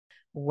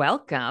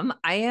Welcome.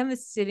 I am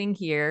sitting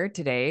here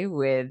today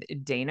with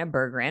Dana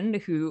Berggren,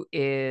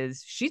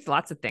 she's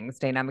lots of things.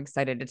 Dana, I'm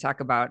excited to talk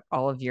about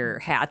all of your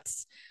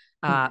hats.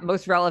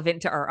 Most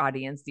relevant to our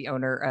audience, the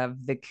owner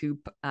of the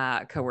Coop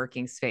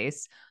co-working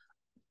space,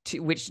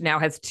 which now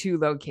has two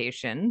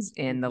locations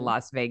in the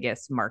Las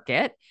Vegas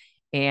market.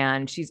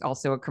 And she's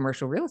also a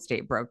commercial real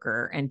estate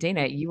broker. And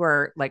Dana, you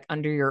are like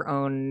under your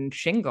own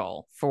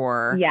shingle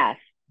for Yes.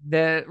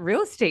 the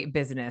real estate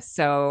business.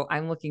 So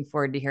I'm looking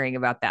forward to hearing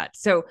about that.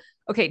 So,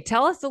 okay,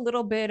 tell us a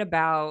little bit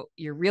about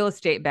your real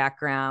estate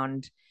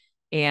background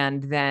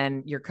and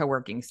then your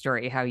co-working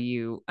story, how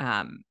you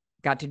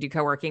got to do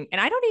co-working. And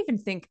I don't even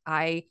think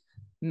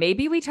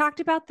maybe we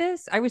talked about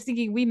this. I was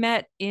thinking we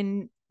met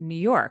in New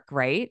York,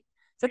 right?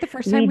 Is that the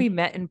first time we We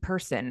met in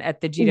person at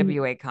the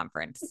GWA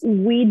conference?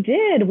 we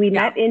did. We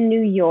Yeah. met in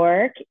New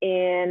York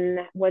in,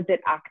 was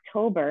it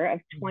October of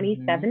Mhm.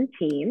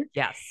 2017?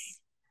 Yes.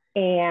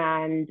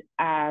 And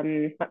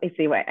let me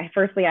see what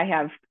firstly I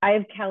have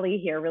Kelly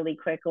here really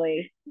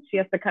quickly. She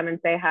has to come and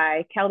say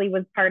hi. Kelly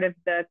was part of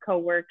the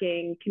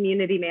co-working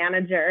community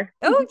manager.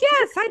 Oh,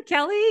 yes. Hi,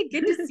 Kelly.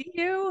 Good to see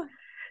you.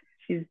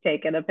 She's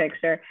taken a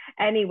picture.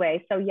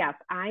 Anyway, so yes,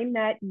 I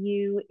met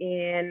you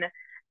in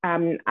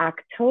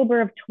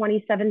October of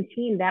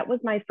 2017. That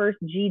was my first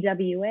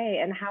GWA.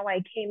 And how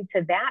I came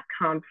to that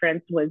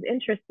conference was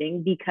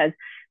interesting because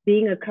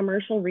being a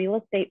commercial real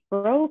estate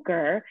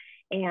broker,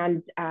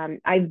 and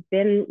I've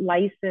been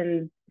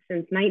licensed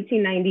since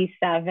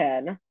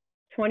 1997,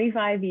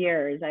 25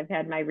 years. I've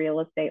had my real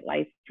estate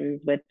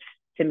license, which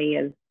to me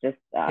is just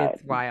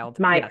It's wild.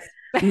 my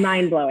Yes.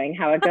 mind blowing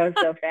how it goes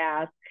so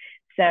fast.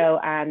 So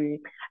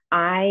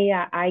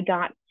I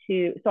got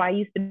to, so I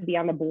used to be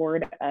on the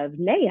board of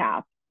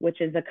NAIOP,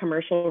 which is a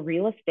commercial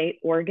real estate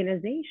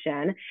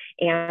organization.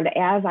 And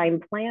as I'm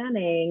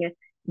planning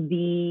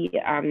the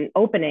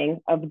opening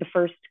of the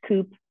first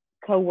Coop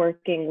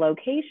co-working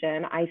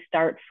location, I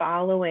start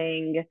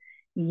following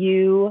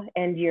you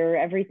and your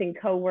Everything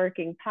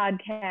Co-working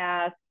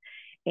podcast.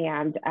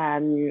 And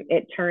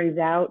it turns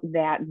out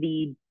that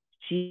the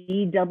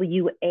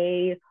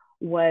GWA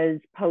was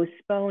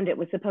postponed. It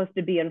was supposed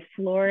to be in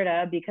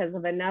Florida because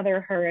of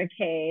another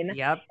hurricane,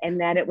 Yep.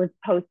 and that it was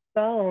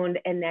postponed,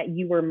 and that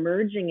you were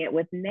merging it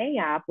with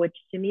NAIOP, which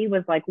to me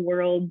was like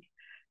worlds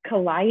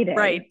colliding.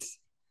 Right.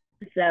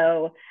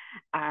 So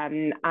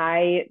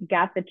I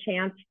got the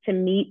chance to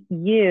meet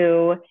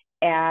you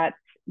at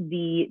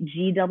the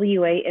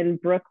GWA in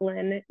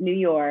Brooklyn, New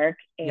York.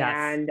 Yes.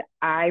 And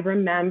I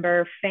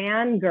remember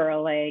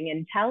fangirling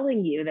and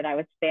telling you that I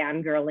was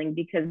fangirling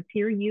because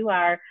here you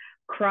are,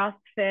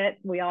 CrossFit.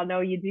 We all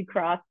know you do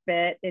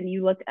CrossFit and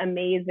you look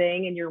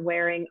amazing and you're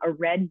wearing a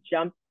red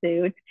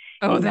jumpsuit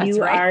Oh, and that's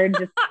you right. are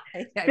just,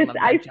 I just love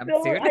that I still,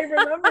 jumpsuit. I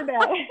remember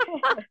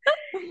that.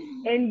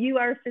 And you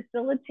are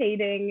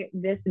facilitating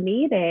this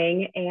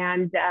meeting.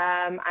 And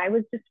I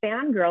was just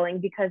fangirling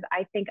because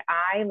I think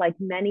I, like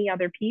many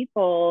other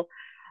people,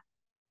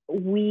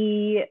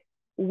 we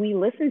we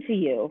listen to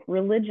you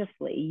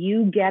religiously.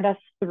 You get us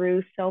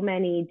through so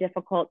many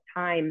difficult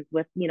times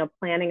with,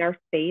 planning our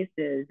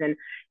spaces, and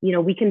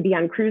we can be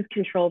on cruise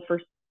control for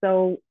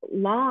so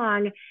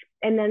long,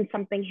 and then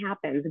something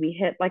happens. We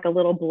hit like a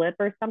little blip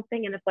or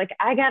something, and it's like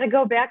I got to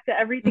go back to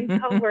everything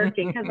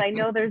co-working because I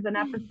know there's an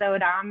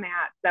episode on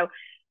that. So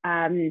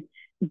um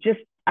just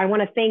I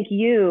want to thank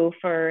you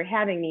for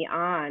having me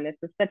on. This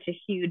is such a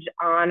huge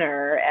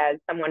honor as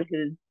someone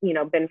who's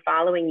been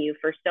following you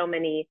for so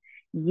many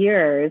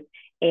years.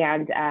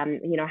 And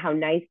how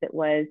nice it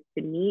was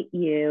to meet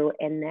you,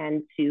 and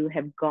then to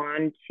have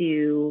gone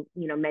to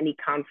many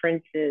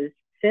conferences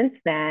since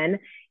then,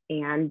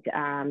 and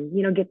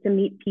get to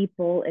meet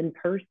people in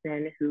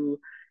person who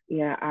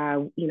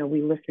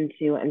we listen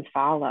to and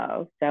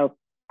follow. So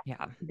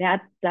Yeah.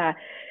 that's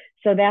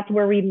that's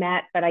where we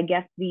met. But I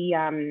guess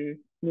the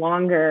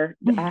longer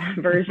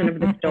version of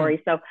the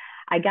story. So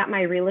I got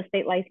my real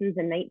estate license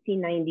in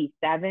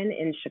 1997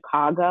 in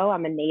Chicago.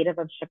 I'm a native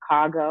of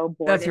Chicago,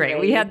 born That's and right.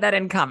 We raised. had that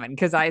in common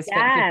because I spent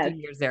Yes, 15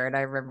 years there and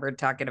I remember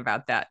talking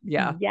about that.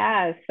 Yeah.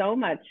 yes, so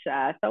much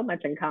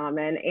in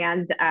common.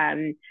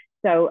 And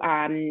so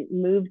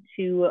moved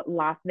to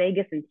Las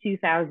Vegas in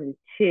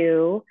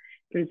 2002.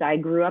 Since I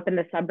grew up in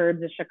the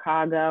suburbs of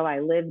Chicago, I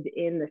lived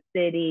in the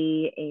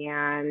city,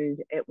 and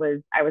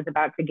I was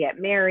about to get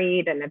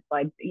married, and it's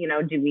like,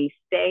 do we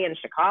stay in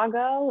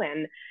Chicago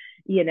and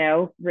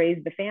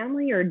raise the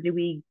family, or do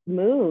we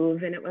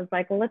move? And it was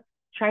like, well, let's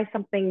try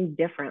something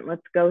different.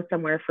 Let's go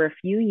somewhere for a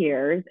few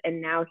years.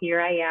 And now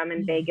here I am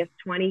in Vegas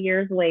 20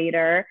 years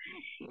later,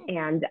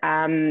 and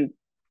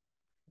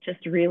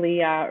just really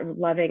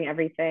loving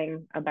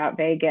everything about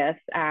Vegas.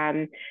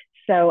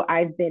 So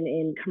I've been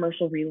in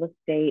commercial real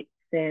estate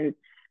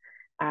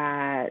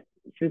uh,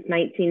 since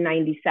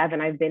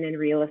 1997. I've been in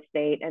real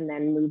estate, and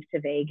then moved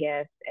to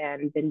Vegas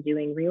and been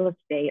doing real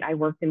estate. I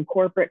worked in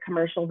corporate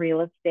commercial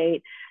real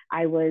estate.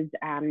 I was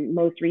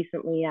most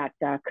recently at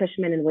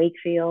Cushman and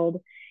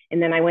Wakefield,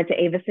 And then I went to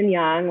Avis and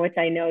Young, which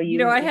I know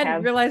you I hadn't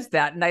have. realized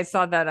that. And I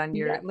saw that on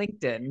your Yep.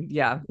 LinkedIn.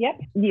 Yeah. Yep.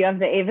 You have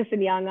the Avis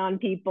and Young on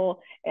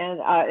people and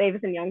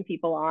Avis and Young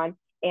people on.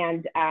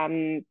 And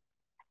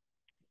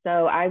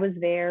so I was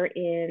there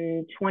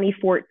in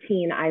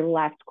 2014. I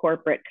left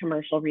corporate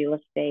commercial real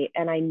estate,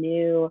 and I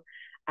knew,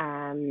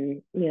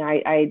 once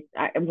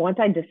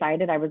I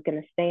decided I was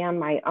going to stay on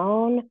my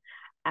own,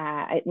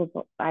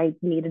 I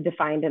needed to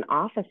find an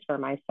office for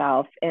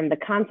myself, and the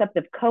concept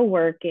of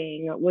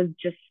co-working was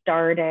just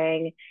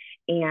starting,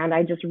 and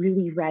I just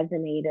really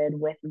resonated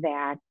with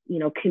that,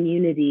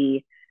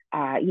 community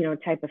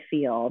type of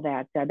feel.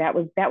 That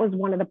was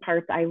one of the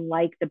parts I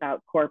liked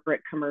about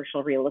corporate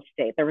commercial real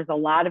estate. There was a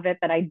lot of it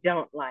that I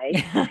don't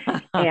like,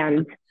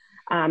 and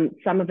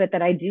some of it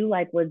that I do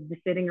like was the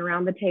sitting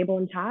around the table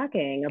and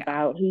talking Yeah.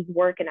 about who's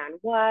working on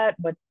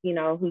what's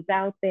who's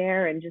out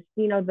there, and just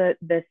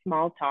the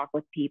small talk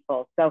with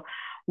people. So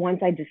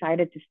once I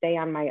decided to stay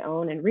on my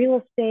own in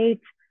real estate,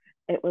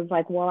 it was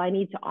like, well, I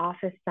need to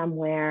office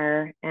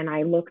somewhere. And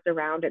I looked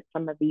around at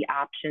some of the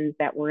options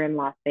that were in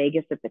Las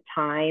Vegas at the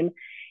time.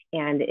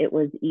 And it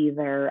was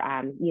either,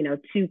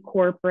 too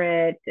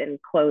corporate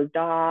and closed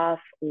off,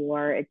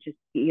 or it just,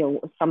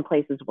 some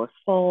places were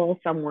full,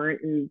 some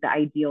weren't in the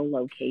ideal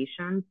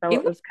location. So It it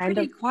was was kind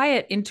pretty of,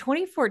 quiet in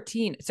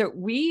 2014. So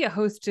we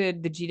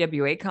hosted the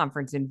GWA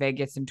conference in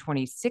Vegas in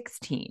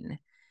 2016.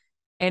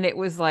 And it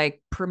was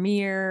like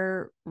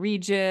Premier,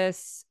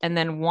 Regis, and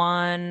then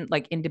one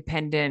like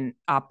independent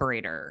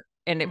operator.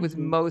 And it was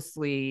mm-hmm,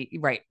 mostly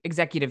right,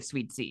 executive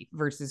suite C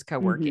versus mm-hmm,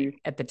 co-working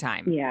at the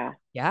time. yeah,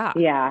 Yeah.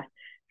 yeah.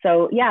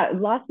 So yeah,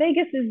 Las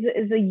Vegas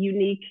is a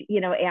unique,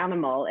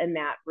 animal in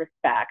that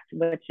respect,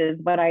 which is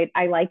what I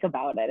like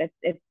about it.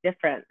 It's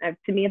different.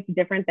 To me, it's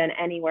different than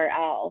anywhere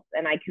else,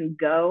 and I can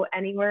go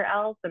anywhere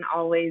else and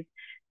always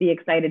be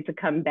excited to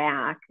come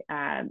back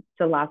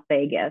to Las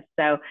Vegas.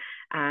 So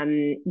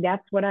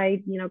that's what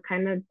I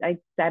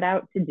set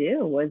out to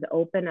do, was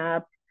open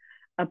up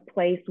a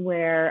place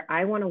where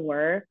I want to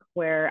work,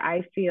 where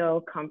I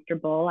feel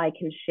comfortable. I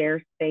can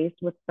share space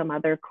with some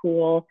other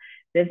cool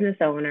business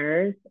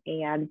owners,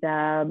 and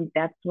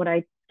that's what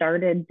I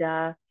started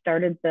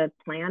the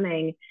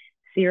planning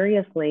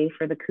seriously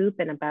for the Coop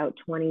in about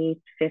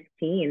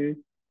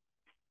 2015.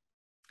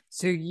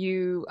 So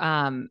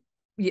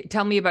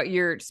tell me about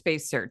your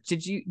space search.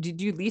 Did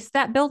you lease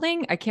that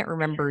building? I can't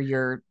remember So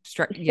your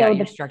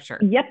the structure.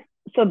 Yep.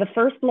 So the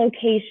first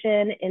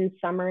location in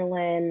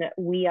Summerlin,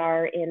 we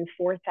are in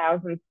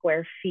 4,000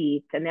 square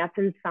feet, and that's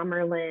in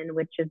Summerlin,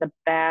 which is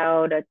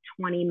about a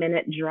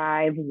 20-minute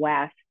drive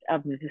west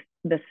of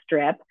the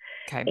strip.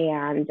 Okay.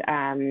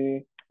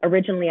 And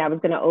originally I was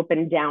going to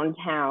open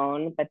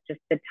downtown, but just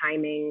the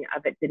timing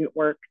of it didn't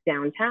work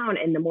downtown.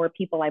 And the more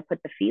people I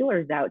put the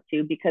feelers out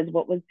to, because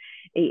what was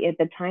at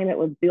the time, it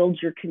was build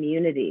your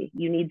community.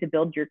 You need to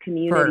build your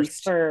community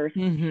First. first,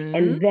 Mm-hmm.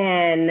 and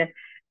then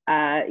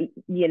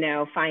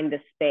find the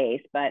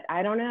space. But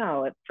I don't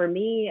know. For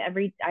me,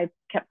 I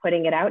kept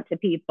putting it out to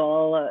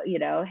people,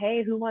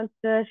 hey, who wants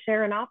to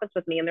share an office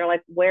with me? And they're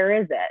like,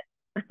 where is it?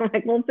 I'm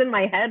like, well, it's in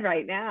my head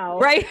right now.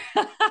 Right.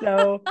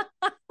 So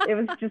it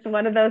was just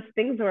one of those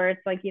things where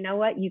it's like, you know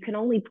what? You can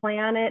only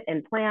plan it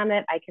and plan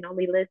it. I can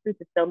only listen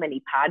to so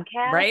many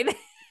podcasts, Right.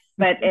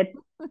 but it's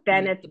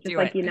just Do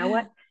like, it. you know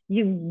what?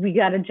 We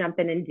got to jump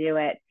in and do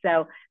it.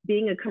 So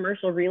being a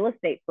commercial real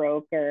estate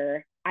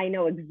broker, I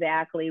know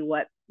exactly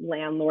what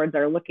landlords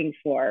are looking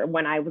for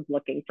when I was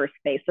looking for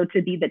space. So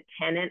to be the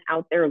tenant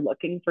out there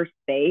looking for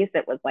space,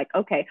 it was like,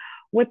 okay,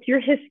 what's your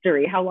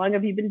history? How long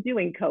have you been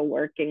doing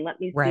co-working? Let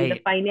me see the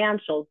Right.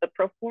 financials, the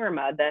pro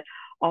forma,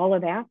 all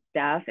of that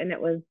stuff. And it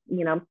was,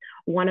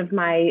 one of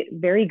my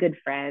very good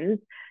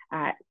friends,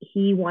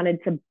 he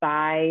wanted to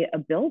buy a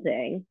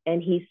building,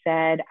 and he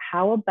said,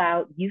 how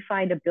about you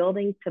find a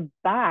building to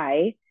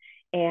buy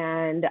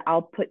and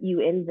I'll put you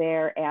in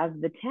there as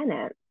the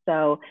tenant.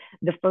 So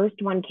the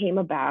first one came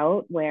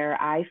about where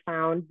I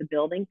found the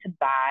building to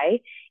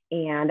buy,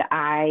 and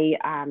I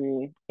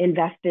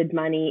invested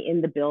money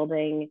in the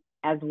building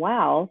as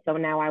well. So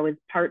now I was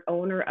part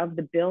owner of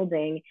the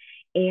building,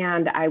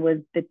 and I was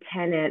the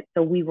tenant.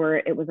 So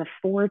it was a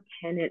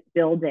 4-tenant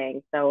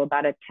building. So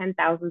about a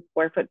 10,000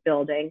 square foot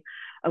building,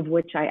 of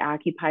which I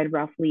occupied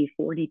roughly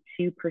 42%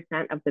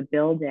 of the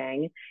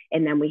building.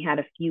 And then we had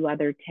a few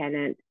other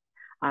tenants,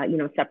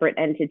 separate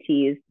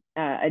entities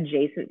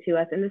adjacent to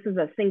us. And this is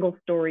a single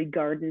story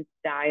garden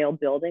style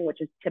building, which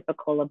is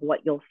typical of what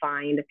you'll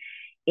find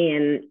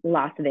in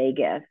Las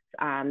Vegas.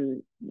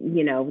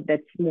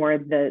 That's more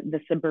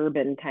the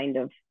suburban kind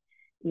of,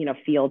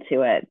 feel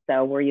to it.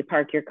 So where you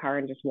park your car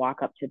and just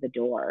walk up to the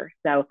door.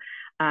 So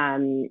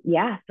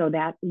so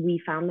that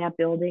we found that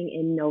building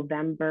in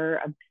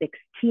November of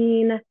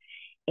 16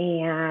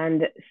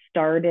 and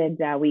started,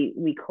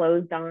 we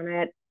closed on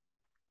it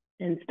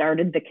and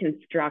started the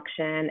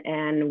construction,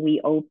 and we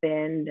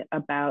opened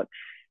about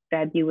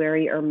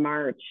February or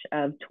March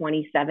of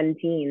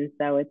 2017.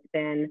 So it's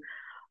been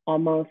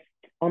almost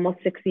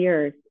 6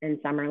 years in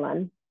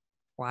Summerlin.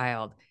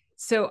 Wild.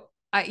 So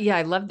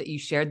I love that you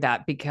shared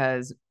that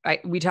because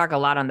we talk a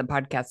lot on the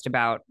podcast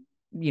about,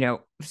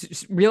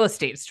 real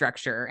estate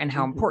structure and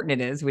how Mm-hmm.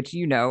 important it is, which,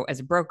 as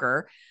a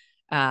broker.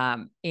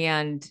 And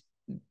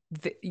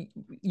the,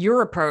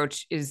 your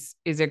approach is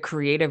a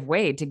creative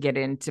way to get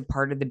into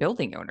part of the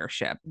building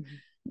ownership. Mm-hmm.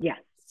 Yeah.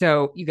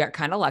 So you got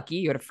kind of lucky.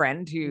 You had a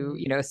friend who,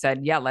 Mm-hmm.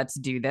 said, yeah, let's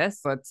do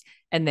this.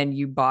 And then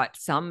you bought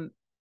some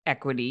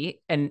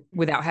equity and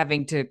without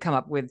having to come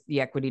up with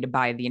the equity to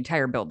buy the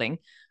entire building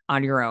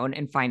on your own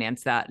and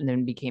finance that and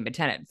then became a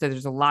tenant. So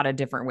there's a lot of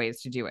different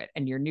ways to do it.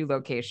 And your new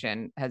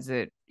location has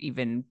a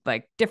even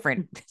like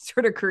different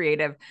sort of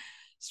creative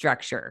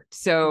structure.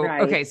 So,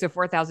 Right. okay. So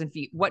 4,000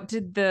 feet, what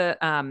did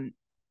the,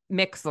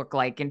 mix look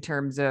like in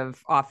terms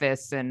of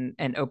office and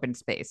open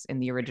space in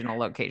the original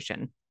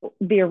location?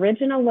 The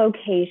original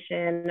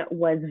location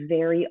was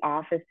very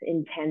office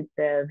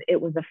intensive.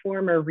 It was a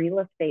former real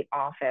estate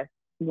office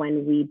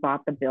when we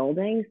bought the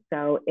building.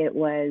 So it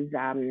was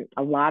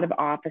a lot of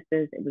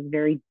offices. It was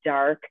very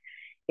dark.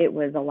 It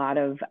was a lot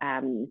of,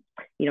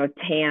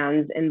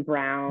 tans and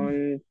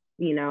browns,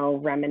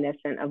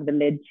 reminiscent of the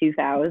mid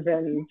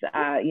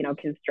 2000s,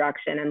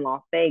 construction in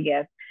Las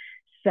Vegas.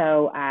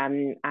 So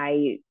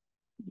I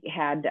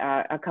had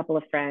a couple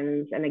of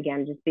friends, and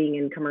again, just being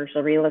in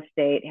commercial real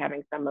estate,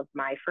 having some of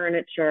my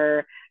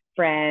furniture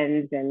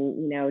friends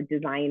and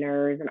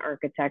designers and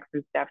architects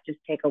and stuff just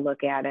take a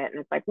look at it,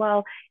 and it's like,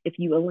 well, if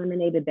you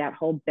eliminated that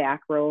whole back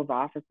row of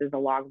offices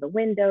along the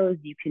windows,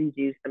 you can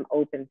do some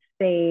open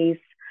space.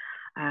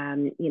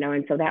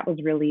 And so that was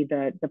really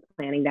the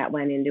planning that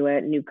went into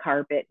it. New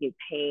carpet, new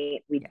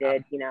paint. We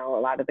did, a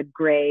lot of the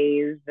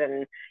grays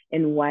and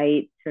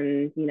whites,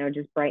 and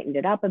just brightened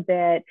it up a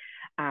bit.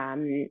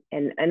 And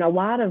a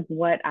lot of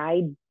what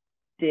I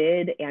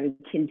did and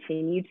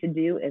continue to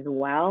do as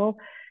well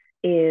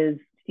is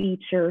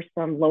feature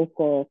some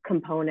local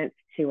components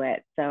to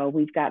it. So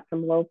we've got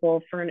some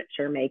local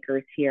furniture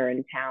makers here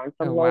in town,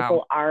 some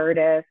local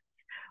artists.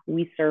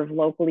 We serve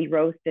locally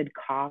roasted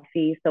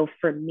coffee. So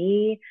for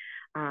me,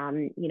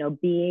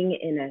 being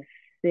in a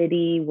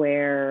city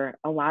where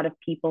a lot of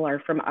people are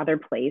from other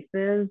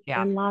places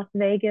in Las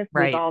Vegas,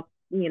 we've all,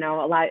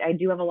 I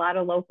do have a lot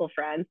of local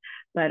friends,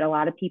 but a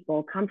lot of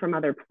people come from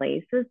other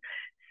places.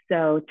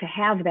 So to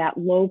have that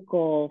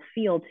local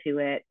feel to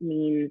it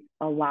means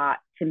a lot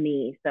to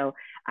me. So,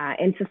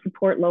 and to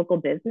support local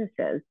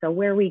businesses. So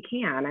where we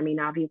can, I mean,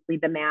 obviously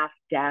the mass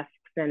desks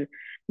and,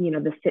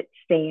 the sit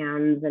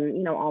stands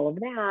and, all of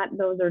that,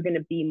 those are going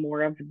to be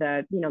more of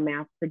the,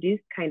 mass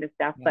produced kind of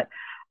stuff. But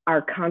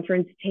our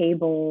conference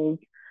tables,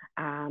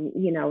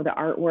 the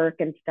artwork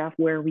and stuff,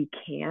 where we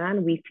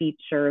can, we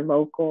feature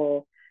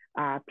local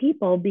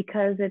people,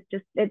 because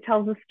it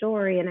tells a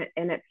story,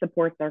 and it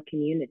supports our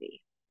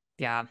community.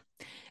 Yeah.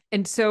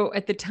 And so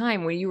at the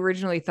time when you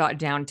originally thought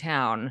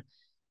downtown,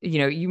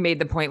 you made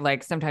the point,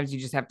 like, sometimes you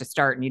just have to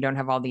start and you don't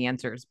have all the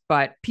answers,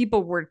 but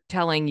people were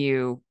telling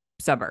you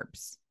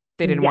suburbs.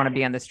 They didn't want to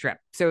be on the strip.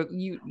 So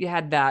you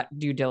had that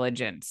due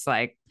diligence,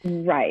 like,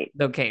 right,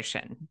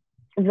 location.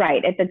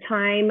 Right. At the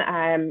time,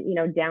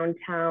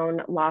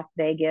 downtown Las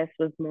Vegas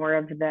was more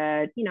of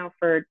the,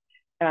 for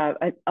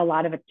a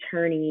lot of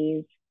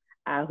attorneys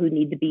who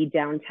need to be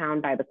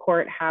downtown by the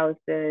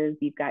courthouses.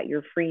 You've got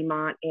your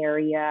Fremont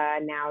area,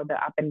 now the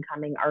up and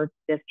coming arts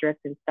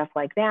district and stuff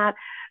like that.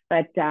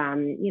 But,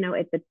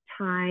 at the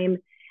time,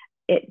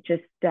 it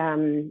just,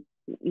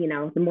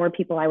 the more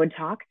people I would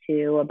talk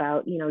to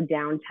about,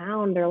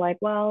 downtown, they're like,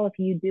 well, if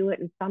you do it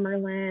in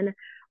Summerlin,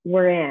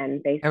 we're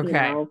in.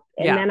 And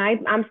then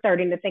I'm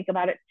starting to think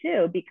about it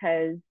too,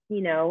 because,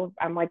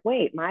 I'm like,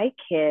 wait, my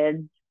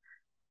kids,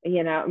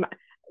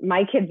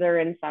 my kids are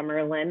in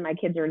Summerlin. My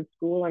kids are in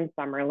school in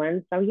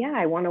Summerlin. So yeah,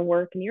 I want to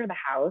work near the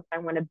house. I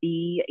want to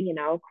be,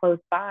 close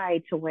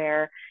by to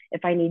where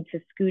if I need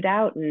to scoot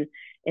out and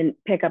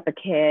pick up a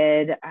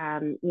kid,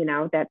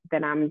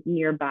 that I'm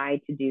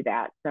nearby to do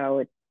that.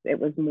 So it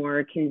was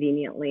more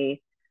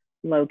conveniently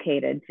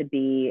located to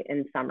be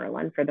in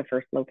Summerlin for the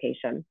first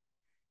location.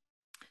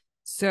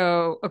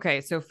 So, okay.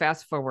 So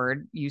fast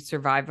forward, you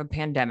survive a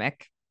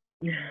pandemic.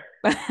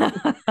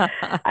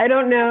 I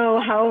don't know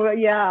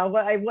how,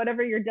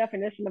 whatever your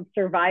definition of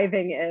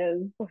surviving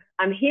is,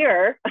 I'm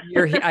here.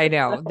 I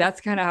know.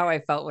 That's kind of how I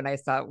felt when I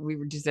saw, we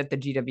were just at the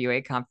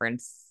GWA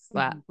conference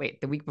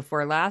the week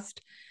before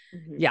last.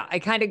 Mm-hmm. Yeah. I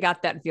kind of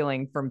got that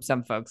feeling from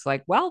some folks,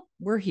 like, well,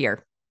 we're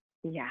here.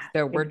 Yeah.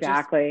 So we're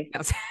just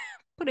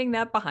putting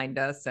that behind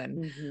us.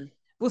 And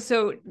well,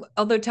 so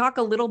although talk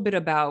a little bit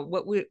about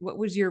what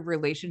was your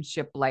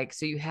relationship like?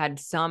 So you had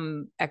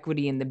some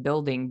equity in the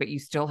building, but you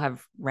still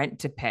have rent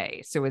to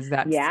pay. So is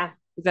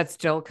that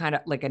still kind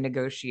of like a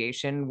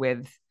negotiation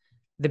with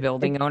the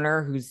building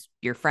owner, who's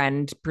your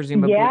friend,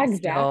 presumably? Yeah, exactly.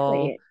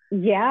 Still...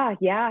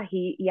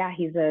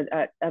 he's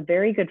a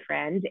very good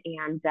friend,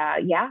 and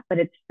but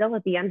it's still,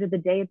 at the end of the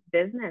day, it's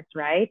business,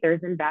 right?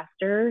 There's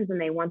investors and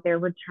they want their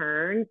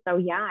return. So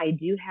yeah, I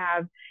do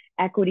have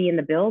equity in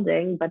the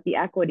building, but the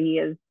equity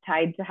is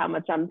tied to how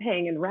much I'm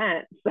paying in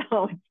rent.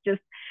 So it's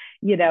just,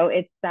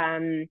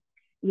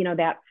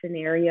 that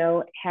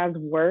scenario has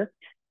worked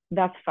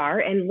thus far,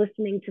 and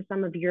listening to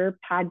some of your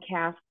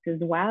podcasts as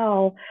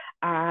well.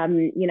 I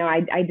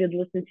did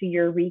listen to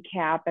your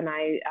recap, and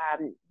I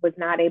was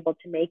not able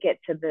to make it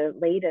to the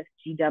latest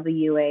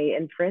GWA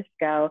in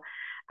Frisco.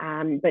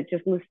 But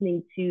just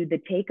listening to the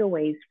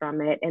takeaways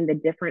from it and the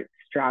different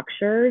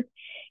structures,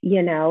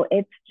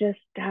 it's just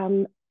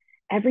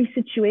every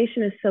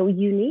situation is so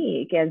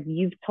unique, as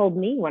you've told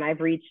me when I've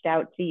reached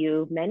out to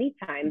you many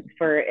times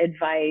for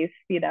advice,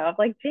 I'm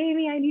like,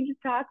 Jamie, I need to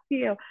talk to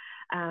you.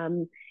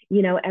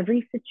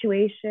 Every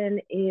situation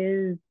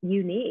is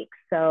unique.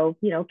 So,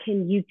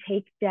 can you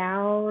take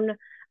down,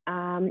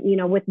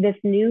 with this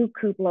new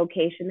Coop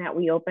location that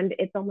we opened,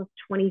 it's almost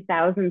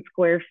 20,000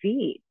 square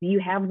feet. Do you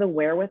have the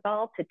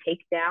wherewithal to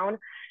take down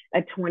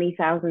a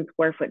 20,000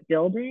 square foot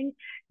building?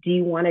 Do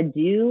you want to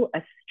do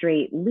a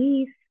straight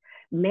lease,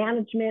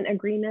 management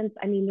agreements?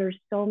 I mean, there's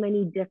so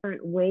many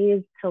different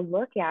ways to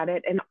look at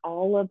it, and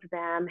all of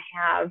them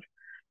have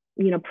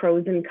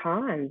pros and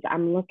cons.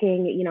 I'm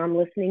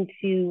listening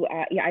to,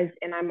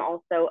 and I'm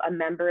also a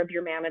member of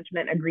your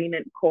management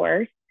agreement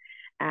course.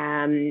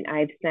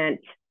 I've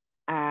sent,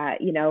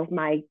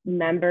 my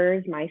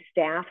members, my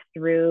staff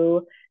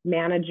through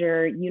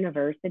Manager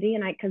University,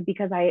 and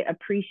because I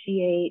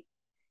appreciate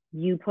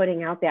you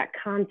putting out that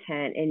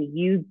content, and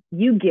you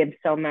give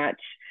so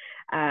much,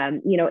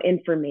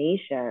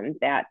 information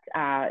that,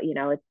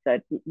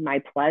 it's my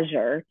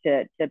pleasure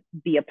to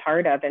be a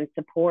part of and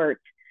support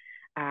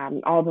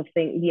all the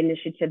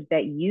initiatives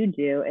that you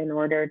do in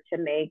order to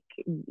make,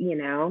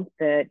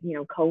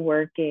 the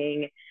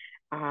co-working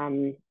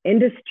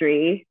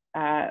industry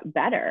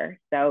better.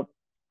 So,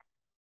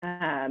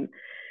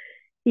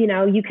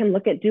 you can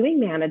look at doing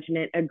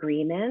management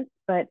agreements,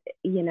 but,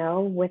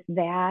 with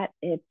that,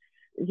 it's,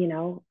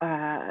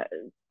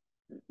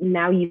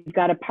 now you've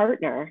got a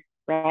partner,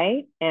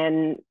 right?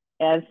 And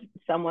as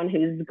someone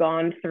who's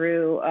gone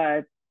through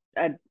a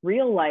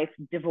real life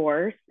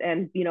divorce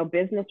and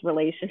business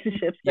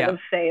relationships that have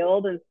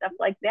failed and stuff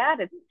like that,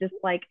 it's just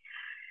like,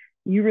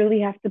 you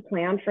really have to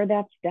plan for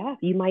that stuff.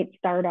 You might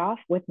start off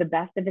with the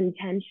best of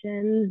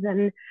intentions,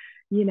 and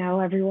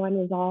everyone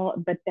is all,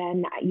 but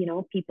then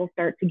people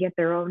start to get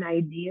their own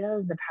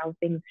ideas of how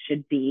things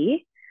should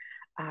be.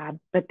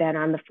 But then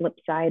on the flip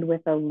side,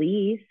 with a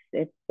lease,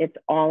 it's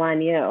all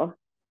on you.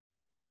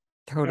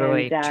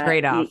 Totally. And,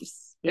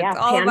 trade-offs. It's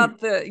all about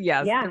the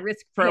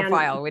risk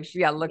profile, which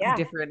looks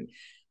different.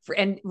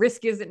 And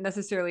risk isn't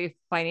necessarily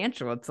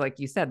financial. It's like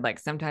you said, like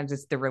sometimes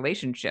it's the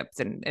relationships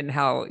and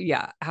how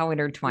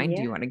intertwined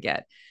do you want to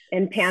get.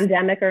 And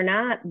pandemic or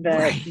not,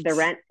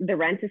 the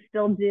rent is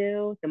still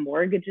due, the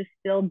mortgage is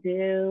still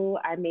due.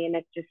 I mean,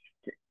 it's just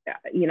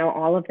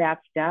all of that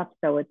stuff.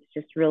 So it's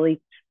just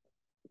really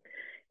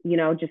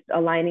just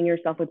aligning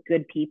yourself with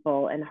good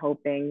people and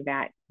hoping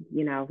that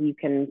you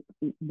can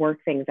work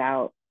things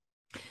out.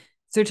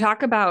 So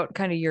talk about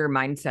kind of your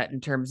mindset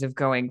in terms of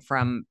going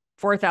from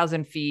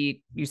 4,000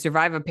 feet, you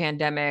survive a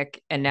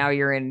pandemic, and now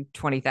you're in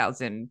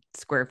 20,000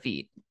 square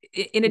feet.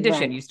 In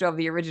addition, you still have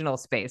the original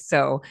space.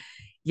 So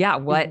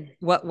what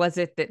was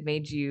it that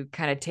made you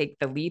kind of take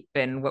the leap,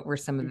 and what were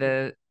some of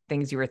the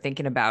things you were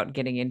thinking about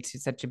getting into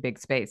such a big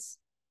space?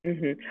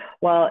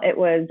 Well, it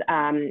was,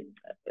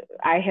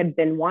 I had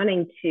been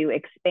wanting to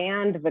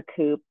expand the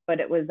Coop, but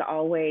it was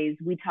always,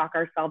 we talk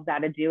ourselves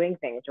out of doing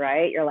things,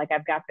 right? You're like,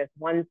 I've got this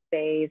one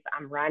space,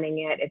 I'm running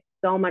it. It's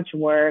so much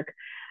work.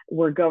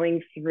 We're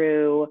going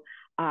through,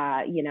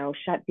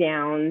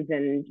 shutdowns,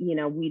 and,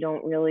 we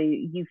don't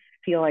really, you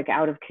feel like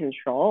out of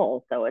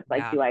control. So it's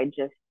like, do I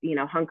just,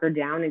 hunker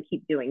down and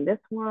keep doing this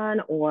one?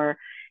 Or,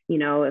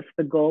 if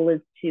the goal is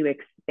to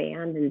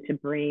expand and to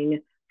bring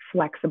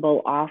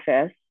flexible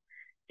office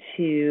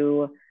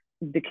to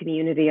the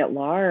community at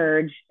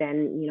large,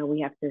 then we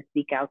have to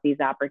seek out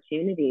these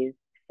opportunities.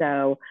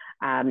 So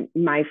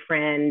my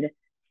friend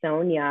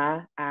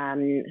Sonia,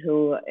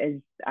 who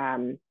is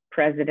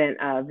president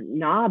of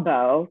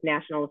NABO,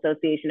 National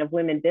Association of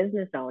Women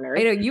Business Owners.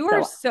 I know you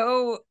are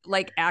so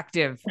like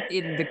active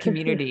in the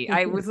community.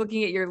 I was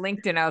looking at your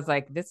LinkedIn. I was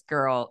like, this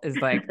girl is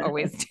like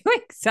always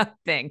doing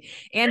something.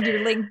 And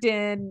your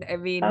LinkedIn, I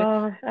mean,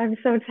 I'm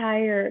so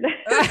tired.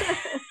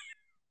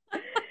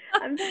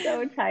 I'm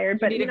so tired.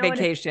 But you need a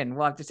vacation.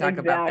 We'll have to talk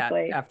about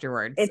that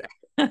afterwards.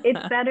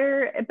 It's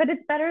better, but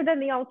it's better than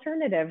the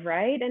alternative,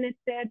 right? And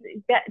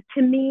that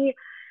to me,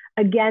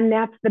 again,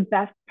 that's the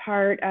best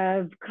part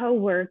of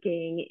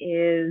co-working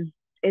is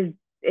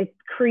it's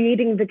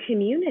creating the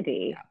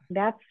community.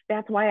 That's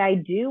why I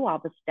do all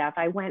the stuff.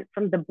 I went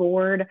from the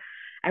board.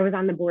 I was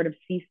on the board of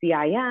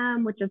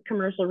CCIM, which is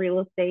commercial real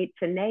estate,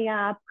 to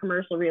NAIOP,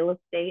 commercial real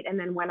estate. And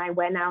then when I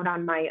went out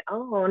on my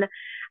own,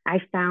 I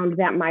found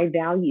that my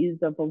values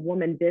of a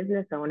woman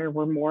business owner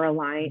were more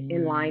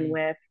in line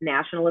with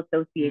National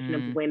Association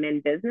of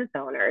Women Business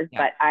Owners.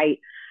 But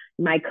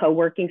my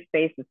co-working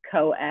space is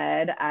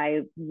co-ed.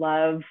 I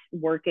love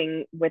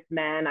working with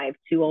men. I have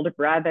 2 older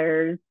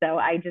brothers. So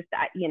it's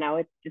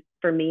just,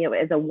 for me,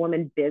 as a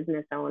woman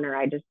business owner,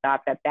 I just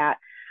thought that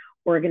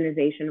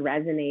organization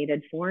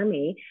resonated for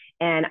me.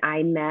 And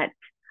I met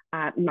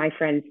my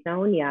friend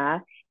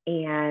Sonia,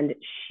 and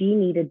she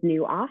needed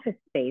new office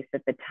space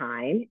at the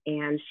time.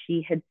 And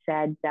she had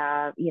said,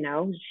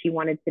 she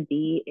wanted to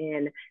be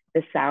in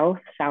the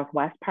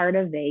southwest part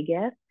of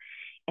Vegas.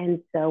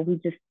 And so we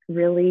just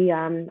really,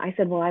 I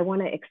said, well, I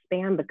want to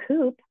expand the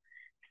Coop.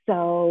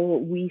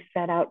 So we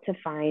set out to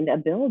find a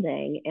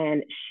building,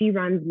 and she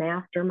runs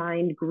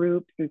mastermind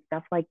groups and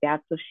stuff like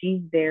that. So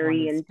she's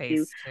very Wanted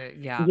into, space to,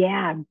 yeah.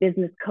 yeah,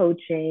 business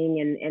coaching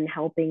and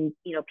helping,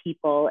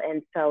 people.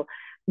 And so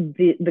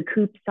the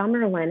Coop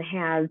Summerlin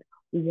has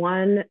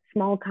one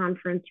small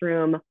conference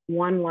room,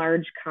 one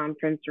large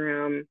conference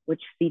room,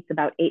 which seats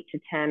about 8 to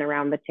 10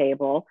 around the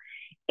table,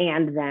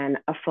 and then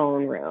a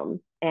phone room.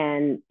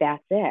 And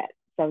that's it.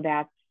 So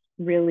that's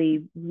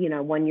really,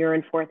 when you're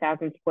in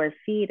 4,000 square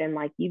feet, and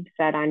like you've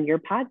said on your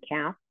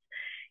podcast,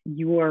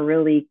 you are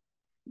really,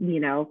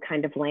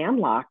 kind of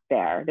landlocked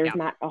there. There's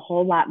not a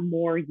whole lot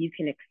more you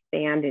can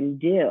expand and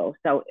do.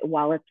 So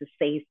while it's a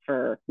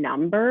safer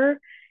number,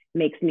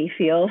 makes me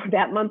feel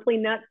that monthly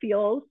nut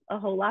feels a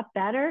whole lot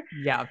better.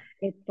 Yeah.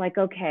 It's like,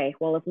 okay,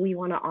 well, if we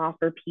want to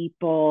offer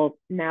people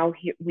now,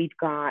 we've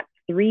got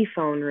 3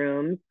 phone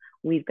rooms,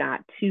 we've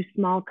got 2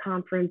 small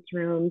conference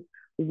rooms,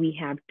 we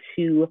have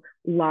 2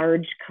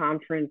 large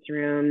conference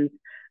rooms,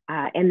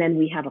 and then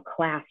we have a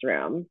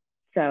classroom.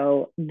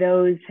 So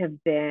those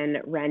have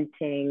been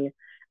renting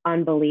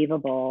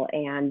unbelievable.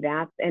 And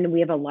we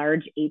have a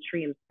large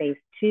atrium space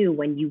too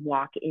when you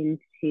walk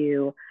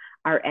into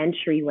our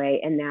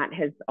entryway, and that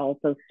has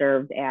also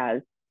served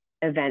as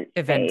event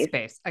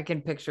space. I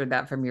can picture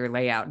that from your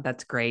layout.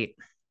 That's great.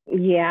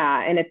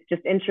 Yeah, and it's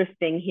just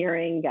interesting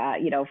hearing,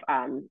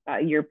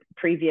 your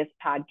previous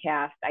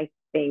podcast. I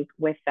think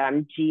with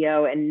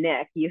Gio and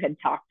Nick, you had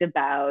talked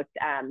about,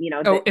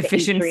 the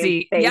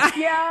efficiency,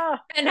 yeah,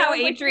 and how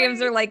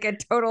atriums are like a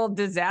total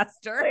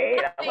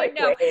disaster. I'm like,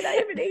 wait, I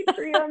have an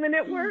atrium and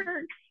it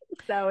works.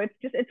 So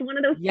it's one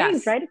of those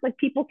things, right? It's like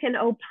people can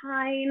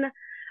opine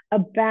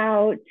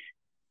about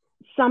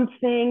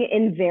something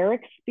in their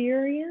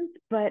experience,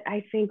 but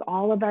I think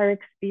all of our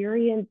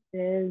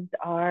experiences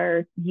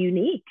are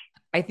unique.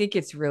 I think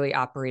it's really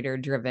operator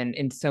driven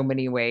in so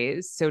many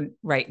ways. So,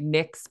 right,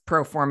 Nick's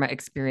pro forma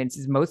experience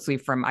is mostly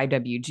from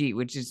IWG,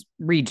 which is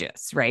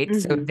Regis, right? Mm-hmm.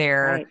 So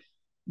they're,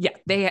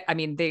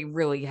 they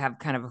really have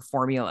kind of a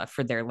formula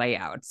for their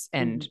layouts,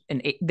 and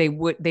they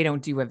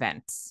don't do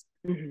events.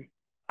 Mm-hmm.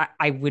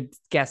 I would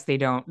guess they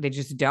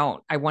just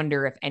don't. I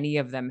wonder if any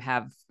of them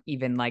have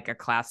even like a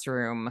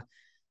classroom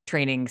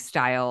training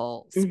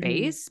style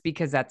space,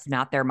 because that's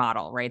not their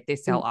model, right? They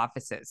sell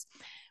offices.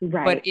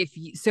 Right. But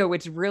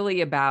it's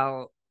really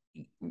about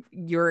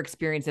your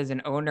experience as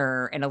an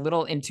owner and a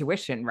little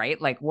intuition,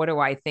 right? Like, what do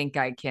I think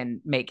I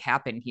can make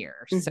happen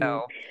here?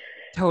 So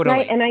totally.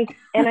 Right.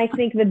 And I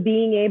think that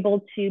being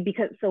able to,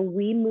 so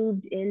we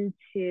moved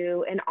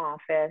into an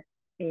office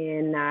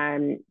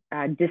in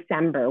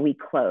December. We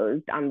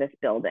closed on this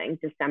building,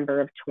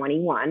 December of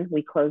 21.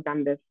 We closed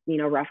on this,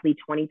 roughly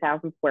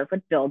 20,000 square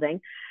foot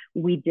building.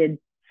 We did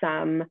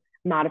some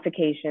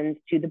modifications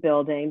to the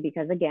building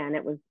because, again,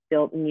 it was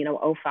built in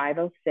 05,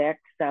 06,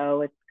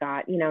 so it's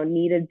got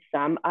needed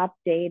some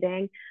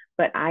updating.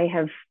 But I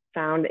have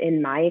found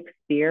in my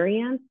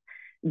experience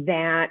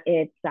that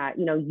it's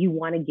you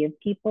want to give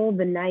people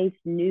the nice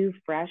new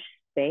fresh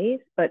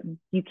space, but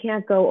you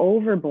can't go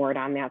overboard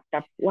on that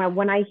stuff.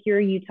 When I hear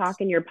you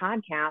talk in your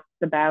podcasts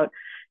about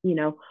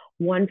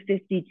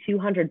 150,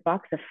 $200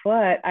 a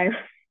foot, I'm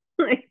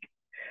like,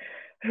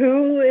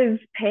 who is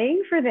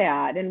paying for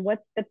that, and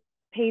what's the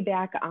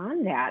payback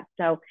on that?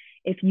 So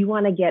if you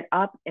want to get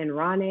up and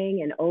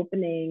running and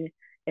opening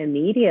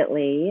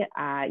immediately,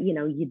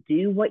 you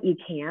do what you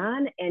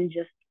can, and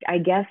just, I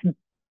guess,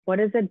 what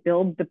is it?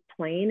 Build the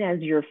plane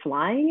as you're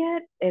flying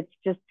it. It's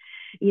just,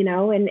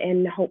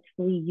 and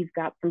hopefully you've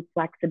got some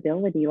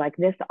flexibility. Like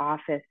this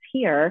office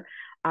here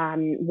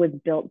was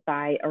built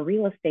by a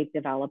real estate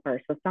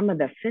developer. So some of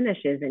the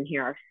finishes in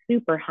here are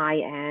super high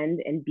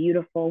end and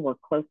beautiful. We're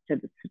close to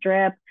the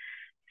strip.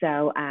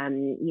 So,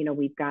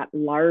 we've got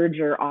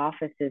larger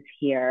offices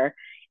here.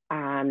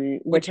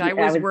 Which I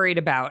was worried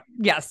about.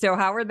 Yeah. So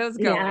how are those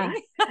going?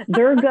 Yeah,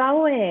 they're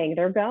going.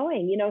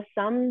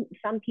 Some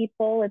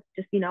people, it's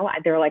just,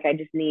 they're like, I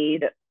just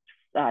need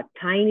a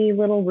tiny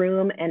little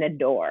room and a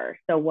door.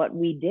 So what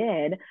we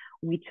did,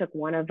 we took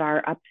one of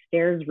our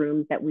upstairs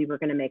rooms that we were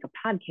going to make a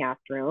podcast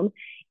room,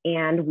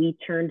 and we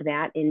turned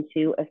that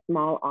into a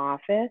small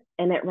office,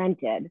 and it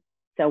rented.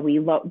 So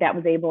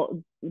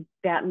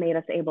that made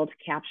us able to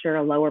capture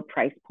a lower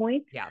price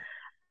point. Yeah.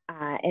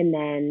 And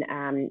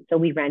then, so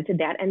we rented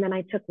that. And then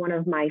I took one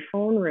of my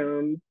phone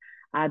rooms,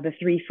 the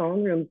 3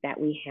 phone rooms that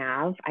we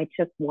have. I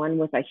took one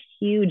with a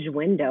huge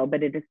window,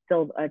 but it is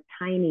still a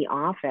tiny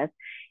office.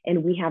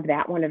 And we have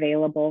that one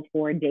available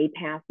for day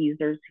pass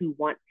users who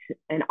want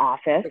an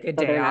office. Like a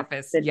day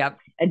office. Yep.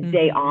 A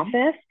day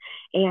office.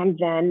 And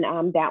then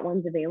that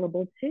one's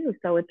available too.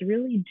 So it's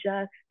really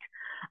just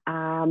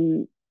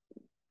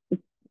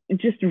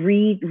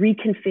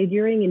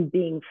reconfiguring and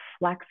being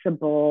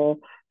flexible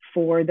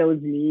for those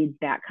needs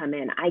that come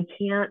in. I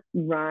can't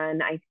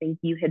run. I think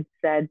you had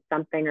said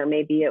something, or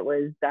maybe it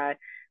was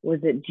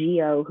it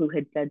Geo who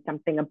had said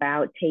something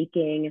about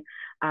taking,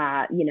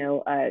 a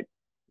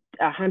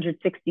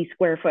 160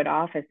 square foot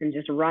office and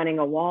just running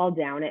a wall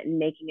down it and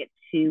making it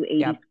 280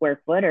 Yep.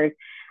 square footers.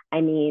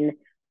 I mean,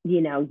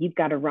 you've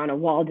got to run a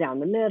wall down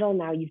the middle.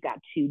 Now you've got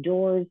two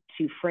doors,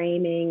 two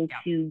framing, Yep.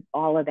 two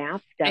all of that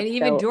stuff. And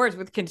even So doors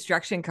with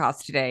construction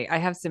costs today. I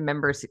have some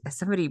members,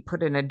 somebody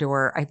put in a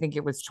door, I think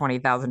it was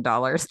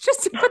 $20,000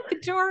 just to put the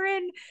door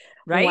in,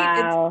 right?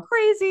 It's wow.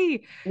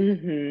 crazy.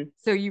 Mm-hmm.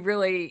 So you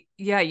really,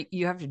 yeah,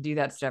 you have to do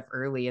that stuff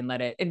early and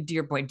let it, and to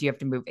your point, do you have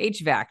to move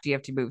HVAC? Do you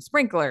have to move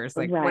sprinklers?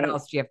 Like what Right.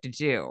 else do you have to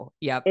do?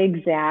 Yep.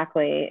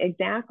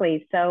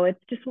 Exactly. So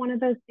it's just one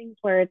of those things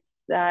where it's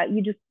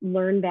you just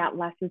learn that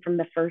lesson from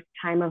the first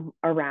time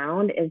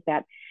around, is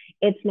that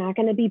it's not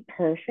going to be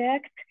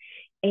perfect,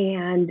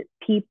 and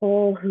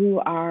people who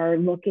are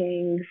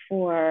looking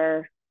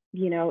for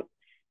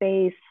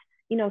space,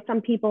 some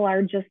people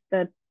are just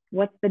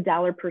what's the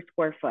dollar per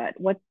square foot,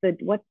 what's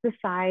the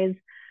size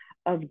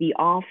of the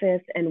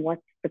office, and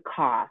what's the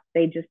cost.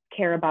 They just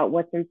care about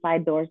what's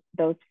inside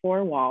those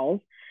four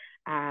walls.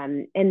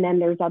 And then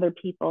there's other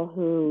people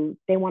who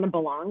they want to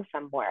belong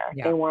somewhere.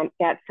 They Yeah. want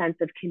that sense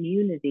of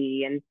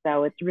community. And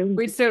so it's really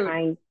Wait, just so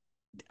trying.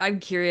 I'm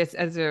curious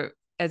as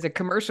a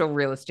commercial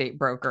real estate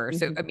broker.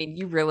 So Mhm, I mean,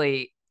 you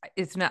really,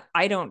 it's not,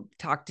 I don't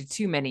talk to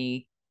too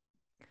many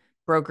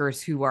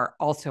brokers who are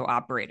also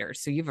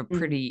operators. So you have a mhm,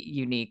 pretty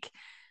unique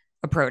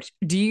approach.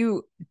 Do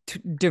you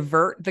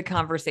divert the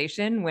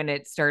conversation when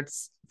it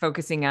starts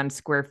focusing on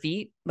square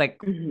feet? Like,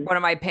 mhm. what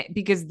am I paying?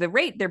 Because the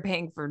rate they're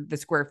paying for the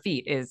square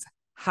feet is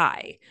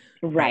high,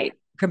 right? Right.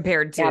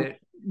 Compared to Yeah.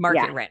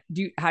 market rent.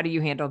 How do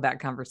you handle that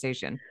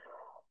conversation?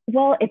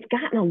 Well, it's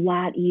gotten a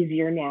lot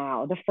easier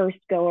now. The first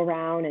go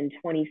around in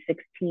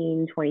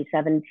 2016,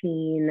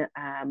 2017,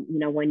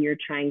 when you're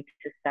trying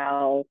to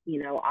sell,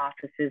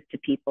 offices to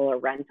people or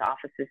rent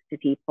offices to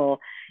people,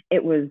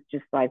 it was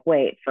just like,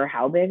 wait, for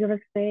how big of a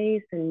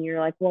space? And you're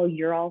like, well,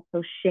 you're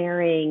also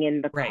sharing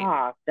in the Right.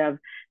 cost of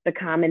the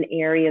common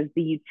areas,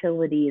 the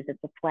utilities,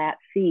 it's a flat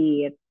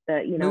fee, it's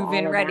Move in all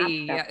of that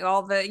ready. stuff. Yeah,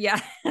 all the, yeah.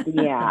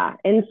 Yeah.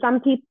 And some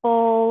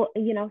people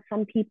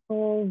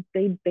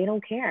they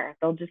don't care.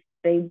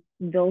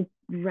 They'll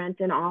rent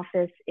an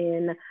office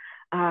in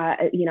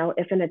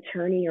if an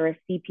attorney or a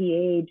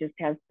CPA just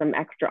has some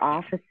extra Yeah.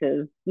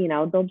 offices,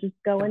 they'll just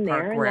go The in there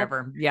park, and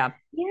wherever. Yeah.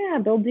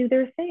 they'll do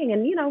their thing.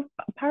 And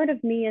part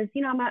of me is,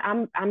 I'm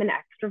an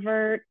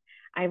extrovert.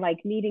 I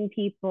like meeting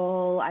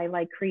people. I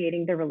like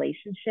creating the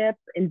relationships.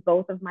 In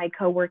both of my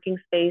co-working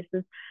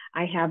spaces,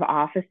 I have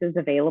offices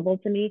available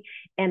to me,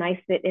 and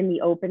I sit in the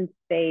open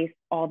space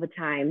all the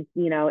time.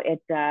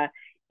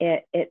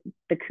 It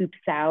the Coop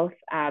South.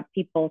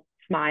 People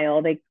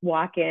smile. They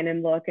walk in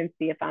and look and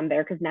see if I'm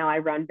there, because now I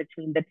run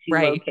between the two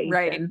Right.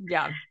 Right. locations.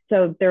 Yeah.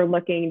 So they're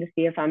looking to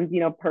see if I'm,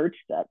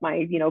 perched at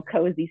my,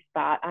 cozy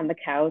spot on the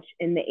couch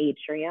in the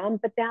atrium.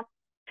 But that's,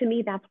 to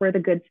me, that's where the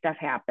good stuff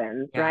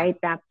happens, Yeah. right?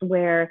 That's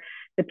where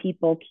the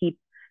people keep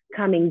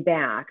coming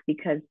back,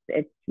 because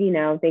it's,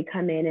 they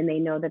come in and they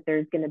know that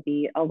there's going to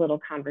be a little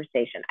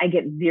conversation. I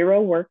get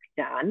zero work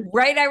done.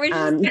 Right. I was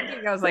just Um,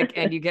 thinking, I was like,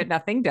 and you get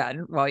nothing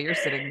done while you're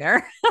sitting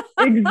there.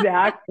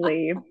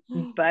 exactly.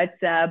 But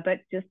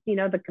just,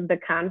 the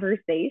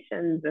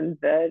conversations and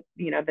the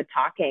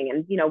talking,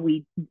 and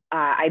we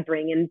I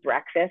bring in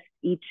breakfast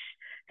each.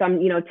 So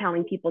I'm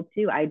telling people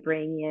too, I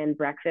bring in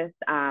breakfast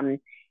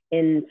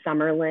in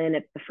Summerlin.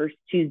 It's the first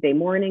Tuesday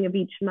morning of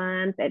each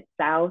month. At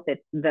South,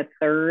 it's the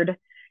third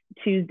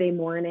Tuesday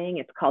morning.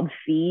 It's called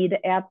Feed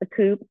at the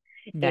Coop.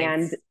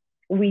 And Nice.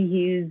 we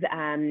use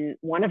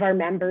one of our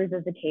members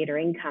as a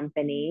catering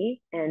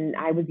company, and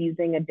I was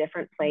using a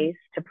different place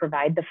to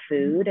provide the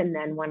food. And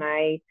then when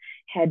I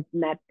had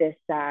met this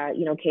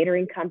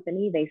catering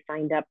company, they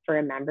signed up for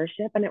a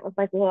membership, and it was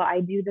like, well,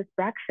 I do this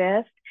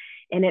breakfast,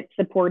 and it's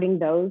supporting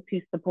those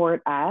who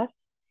support us.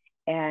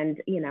 And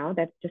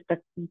that's just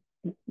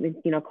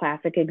a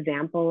classic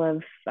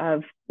example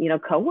of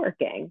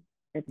co-working.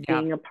 It's Yeah.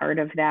 being a part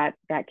of that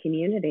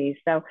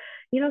community. So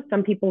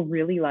some people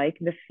really like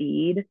the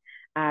feed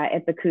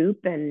at the Coop,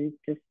 and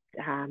just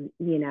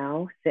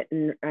sit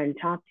and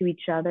talk to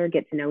each other,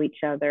 get to know each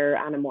other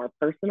on a more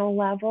personal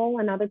level.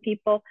 And other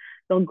people,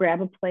 they'll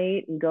grab a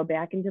plate and go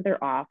back into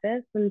their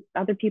office, and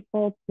other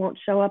people won't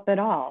show up at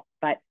all.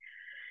 But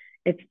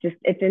it's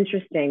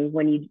interesting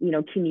when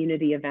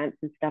community events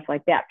and stuff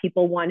like that.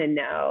 People want to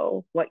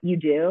know what you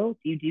do.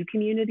 Do you do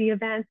community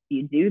events? Do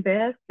you do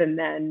this? And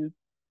then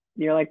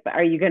you're like,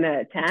 are you going to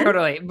attend?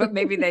 Totally. But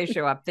maybe they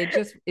show up.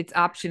 It's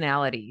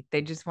optionality.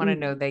 They just want to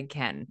know Mhm. they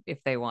can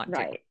if they want to.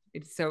 Right.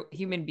 It's so,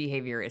 human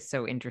behavior is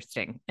so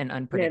interesting and It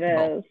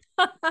unpredictable.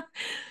 is.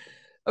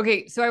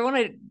 Okay. So I want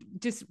to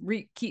just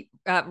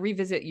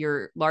revisit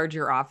your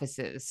larger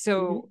offices. Mhm.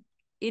 So,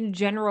 in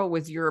general,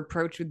 was your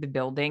approach with the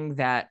building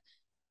that,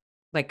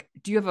 like,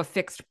 do you have a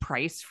fixed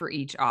price for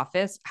each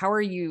office? How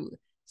are you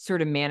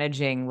sort of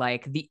managing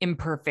like the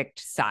imperfect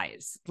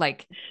size.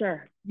 Like,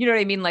 Sure. you know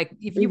what I mean? Like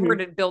if you were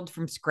Mm-hmm. to build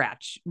from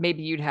scratch,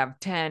 maybe you'd have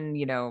 10,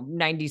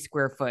 90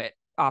 square foot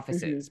Mm-hmm.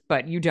 offices,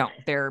 but you don't.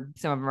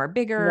 Some of them are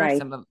bigger, Right.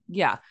 some of,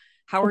 yeah.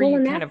 How are Well, you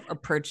and kind that's of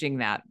approaching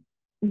that?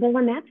 Well,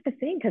 and that's the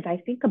thing, because I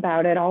think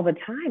about it all the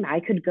time. I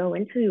could go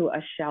into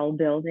a shell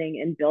building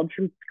and build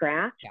from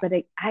scratch, Yeah. but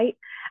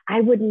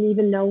I wouldn't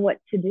even know what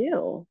to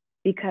do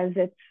because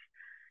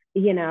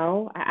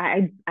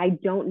I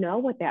don't know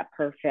what that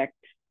perfect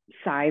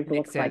size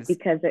looks like Mixes.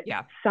 because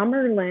Yeah.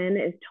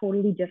 Summerlin is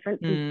totally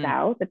different from Mm,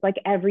 South. It's like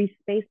every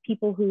space,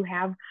 people who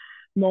have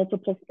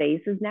multiple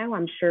spaces now,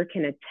 I'm sure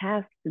can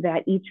attest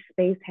that each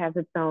space has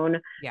its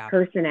own yeah.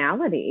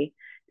 personality.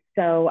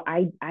 So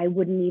I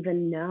wouldn't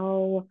even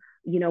know,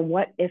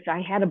 what if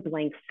I had a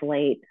blank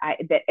slate.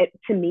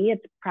 To me,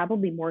 it's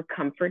probably more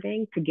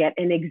comforting to get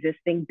an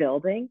existing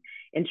building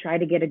and try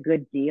to get a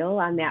good deal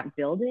on Yeah. that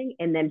building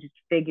and then just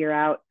figure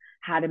out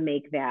how to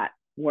make that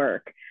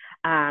work.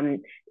 My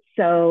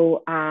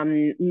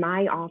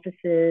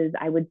offices,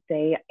 I would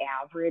say,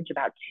 average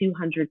about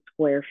 200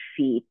 square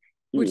feet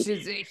Which each.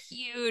 is a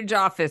huge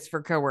office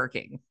for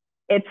co-working.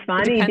 It's It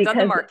funny depends on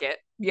the because market.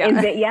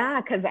 and Yeah.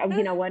 yeah, because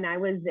when I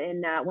went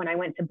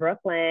to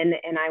Brooklyn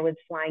and I was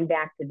flying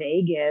back to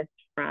Vegas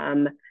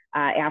from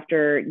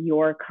after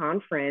your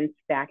conference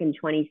back in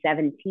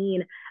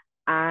 2017,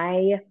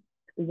 I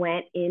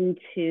went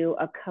into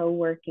a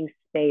co-working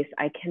space.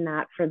 I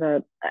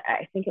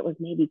think it was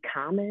maybe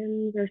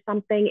Commons or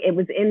something. It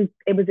was in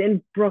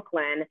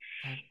Brooklyn,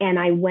 Okay. and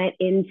I went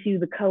into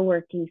the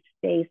co-working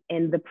space,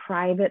 and the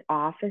private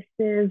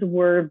offices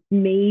were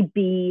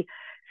maybe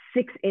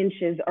 6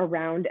 inches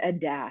around a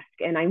desk.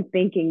 And I'm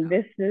thinking,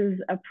 this is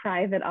a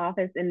private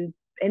office. And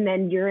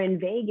then you're in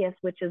Vegas,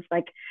 which is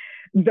like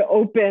the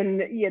open,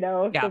 the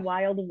Yeah.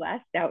 Wild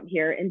West out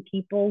here, and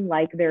people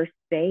like their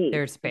space,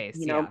 Their space.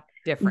 you know. Yeah.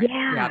 Different.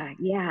 Yeah.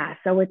 Yeah.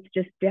 So it's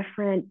just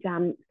different.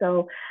 But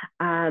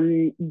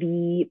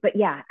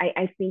yeah,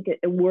 I think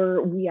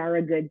we are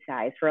a good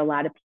size for a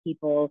lot of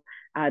people.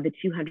 The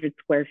 200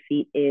 square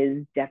feet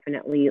is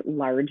definitely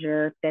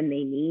larger than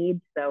they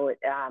need. So,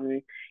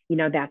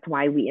 that's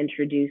why we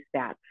introduced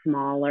that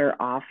smaller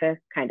office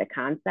kind of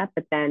concept,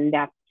 but then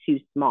that's too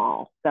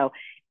small. So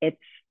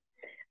it's,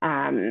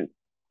 um,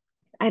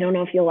 I don't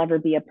know if you'll ever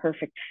be a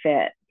perfect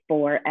fit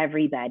for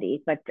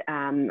everybody, but,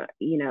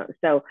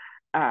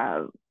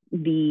 uh,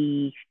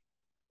 the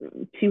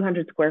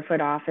 200 square foot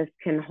office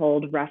can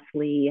hold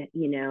roughly,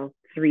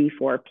 3,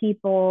 4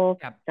 people.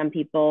 Yep. Some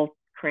people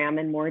cram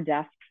in more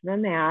desks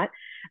than that.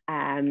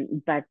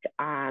 But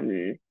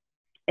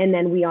And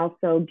then we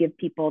also give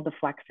people the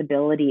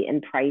flexibility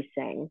in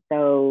pricing.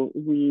 So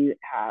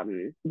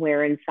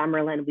where in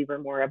Summerlin, we were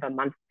more of a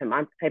month to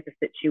month type of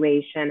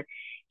situation.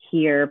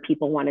 Here,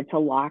 people wanted to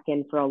lock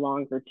in for a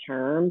longer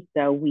term.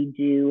 So we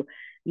do,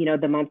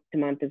 the month to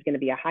month is going to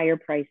be a higher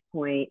price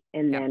point.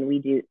 And Yep. then we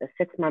do a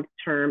 6 month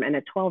term and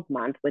a 12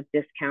 month with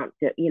discounts,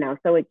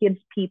 so it gives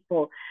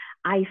people,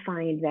 I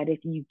find that if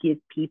you give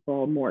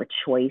people more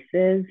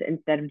choices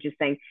instead of just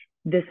saying,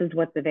 this is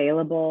what's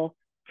available,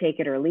 take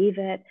it or leave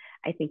it.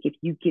 I think if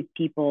you give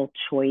people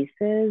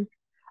choices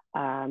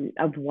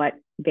of what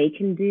they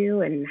can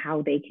do and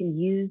how they can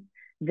use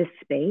the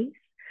space,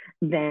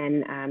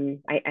 then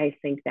I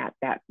think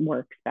that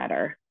works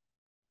better.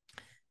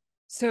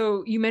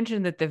 So you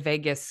mentioned that the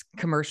Vegas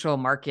commercial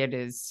market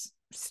is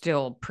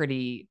still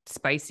pretty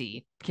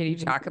spicy. Can you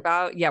talk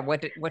about, yeah,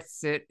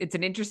 what's it? It's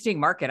an interesting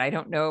market. I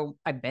don't know.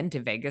 I've been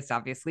to Vegas,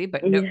 obviously,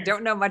 but no, Yeah,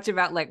 don't know much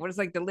about like what it's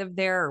like to live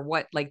there or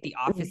what like the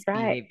office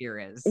right. behavior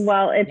is.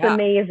 Well, it's Yeah.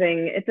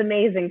 amazing. It's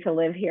amazing to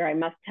live here. I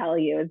must tell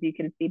you, as you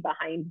can see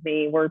behind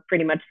me, we're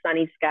pretty much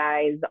sunny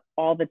skies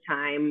all the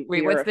time.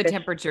 Wait, We are what's the official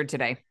temperature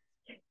today?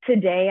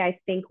 Today. I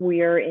think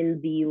we're in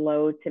the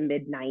low to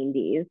mid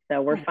 90s,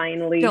 so we're Oh,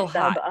 finally still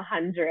sub hot.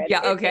 100.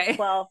 Yeah. Okay.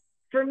 Well,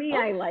 for me,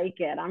 I like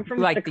it. I'm You from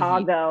like the heat.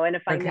 Chicago, and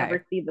if I Okay.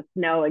 never see the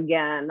snow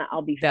again,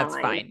 I'll be That's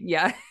fine. fine.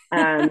 Yeah.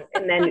 And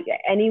then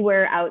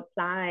anywhere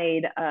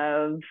outside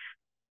of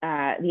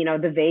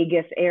the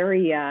Vegas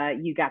area,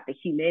 you got the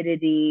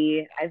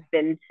humidity. I've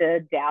been to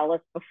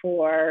Dallas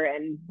before,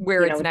 and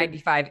Where it's just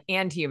 95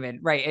 and humid,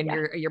 right? And yeah,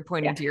 you're yeah.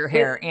 pointing to your This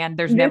hair, and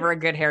there's this never a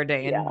good hair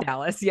day in yeah,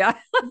 Dallas. Yeah.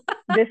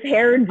 this I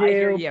hear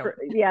hairdo,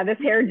 you. this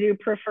hairdo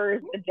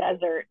prefers the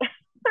desert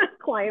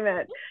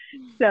climate.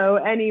 So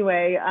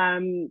anyway,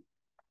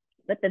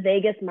 but the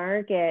Vegas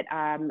market,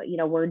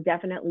 we're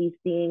definitely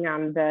seeing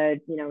on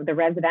the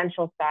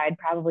residential side,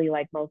 probably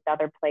like most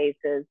other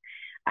places,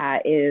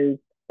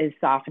 is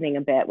softening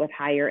a bit with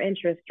higher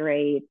interest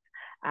rates.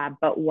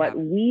 But what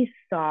Yeah. we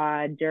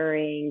saw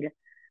during,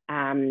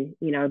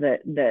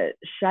 the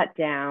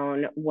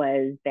shutdown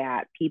was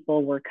that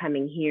people were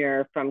coming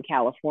here from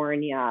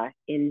California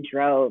in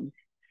droves.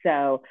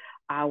 So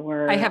I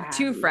our have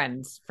two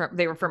friends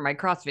they were from my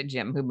CrossFit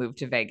gym who moved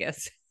to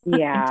Vegas.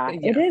 Yeah, it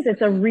Yes. is.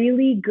 It's a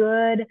really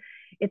good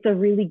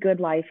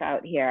life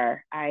out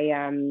here.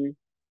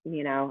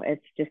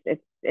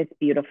 It's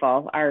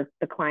beautiful.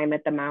 The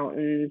climate, the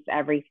mountains,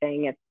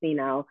 everything.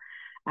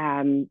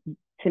 um,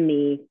 to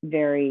me,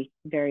 very,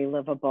 very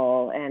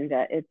livable. And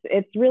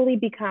it's really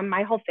become,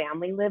 my whole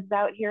family lives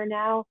out here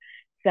now.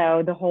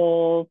 So the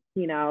whole,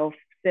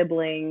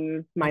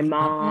 siblings, I my love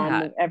mom,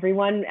 that. Yeah.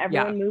 everyone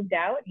moved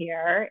out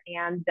here,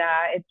 and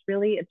it's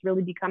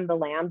really become the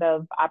land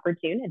of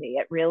opportunity.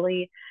 It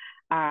really,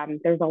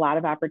 there's a lot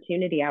of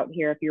opportunity out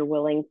here if you're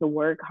willing to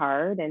work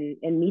hard and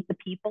meet the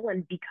people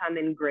and become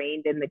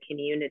ingrained in the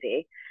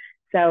community.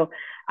 So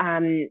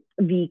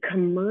the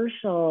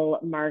commercial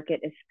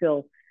market is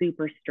still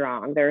super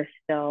strong. There's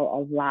still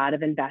a lot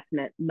of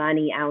investment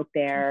money out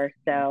there.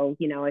 So,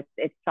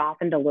 it's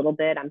softened a little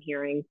bit. I'm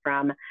hearing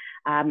from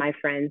my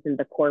friends in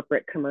the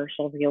corporate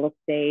commercial real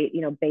estate,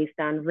 based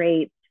on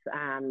rates,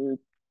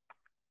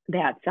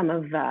 that some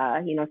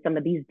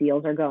of these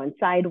deals are going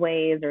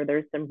sideways, or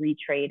there's some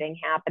retrading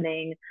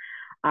happening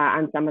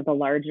on some of the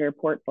larger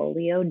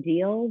portfolio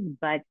deals.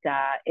 But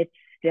it's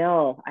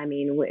still, I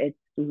mean,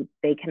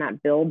 they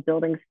cannot build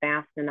buildings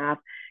fast enough.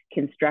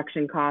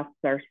 Construction costs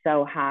are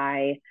so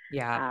high.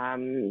 Yeah.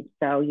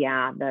 So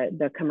yeah,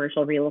 the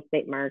commercial real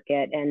estate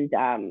market, and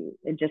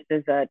just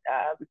as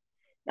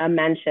a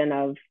mention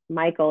of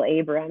Michael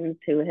Abrams,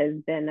 who has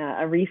been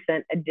a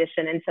recent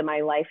addition into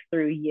my life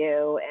through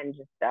you, and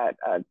just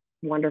a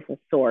wonderful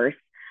source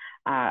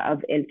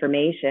of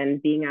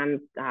information, being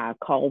on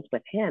calls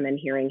with him and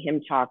hearing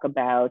him talk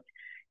about,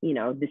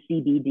 the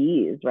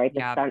CBDs, right?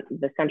 Yeah.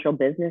 The central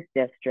business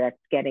districts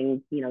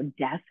getting,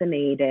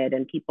 decimated,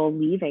 and people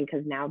leaving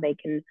because now they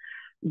can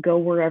go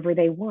wherever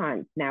they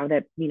want. Now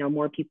that,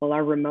 more people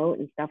are remote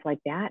and stuff like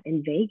that.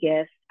 In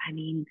Vegas, I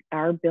mean,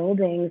 our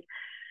buildings,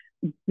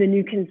 the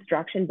new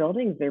construction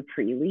buildings, they're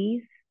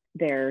pre-leased.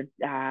 They're,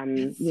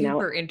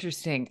 Super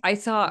interesting. I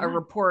saw a yeah.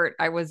 report.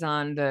 I was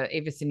on the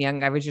Avis and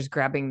Young. I was just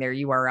grabbing their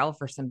URL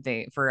for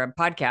something for a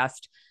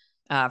podcast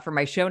for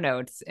my show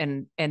notes,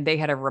 and they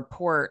had a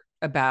report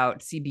about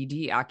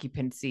CBD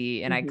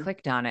occupancy, and I Mm-hmm.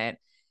 clicked on it,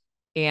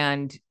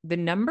 and the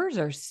numbers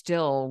are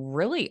still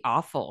really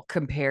awful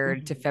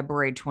compared to Mm-hmm.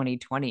 February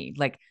 2020.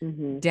 Like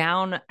Mm-hmm.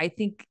 down, I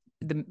think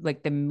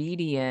the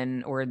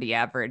median or the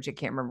average, I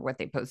can't remember what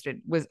they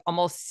posted, was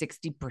almost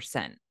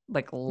 60%,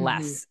 like Mm-hmm.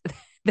 less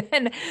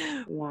than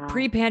Wow.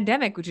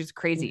 pre-pandemic, which is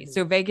crazy. Mm-hmm.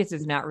 So Vegas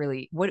is not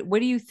really what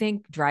do you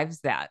think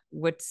drives that?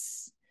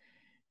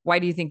 Why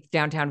do you think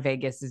downtown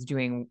Vegas is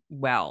doing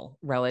well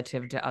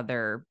relative to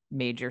other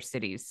major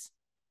cities?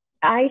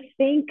 I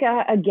think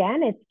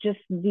again, it's just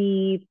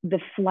the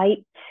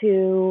flight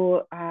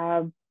to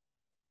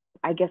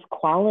I guess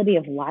quality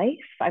of life.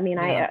 I mean,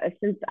 Yeah.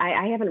 since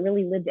I haven't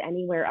really lived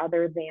anywhere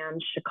other than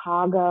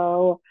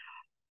Chicago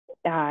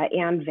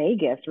and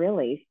Vegas,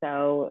 really.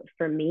 So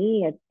for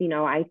me, it's,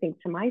 I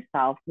think to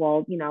myself,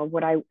 well,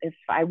 if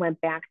I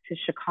went back to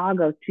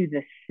Chicago, to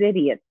the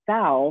city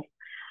itself,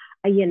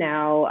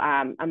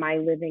 am I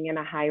living in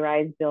a high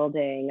rise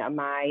building? Am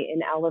I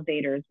in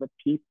elevators with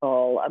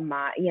people? Am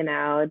I,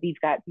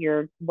 you've got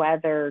your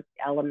weather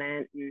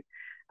element and,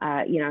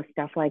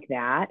 stuff like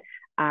that.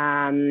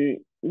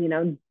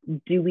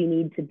 Do we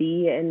need to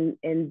be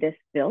in this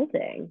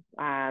building?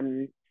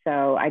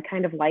 So I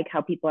kind of like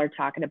how people are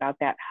talking about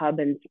that hub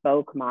and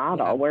spoke Yeah.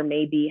 model, where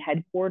maybe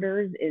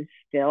headquarters is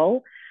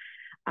still,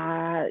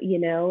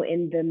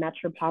 in the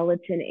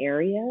metropolitan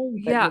areas,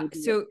 but Yeah. maybe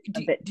it's So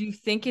a bit. do you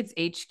think it's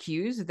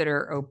HQs that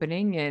are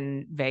opening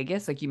in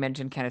Vegas? Like you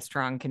mentioned, kind of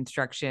strong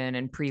construction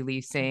and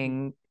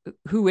pre-leasing.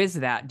 Who is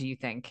that, do you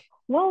think?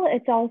 Well,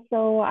 it's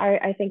also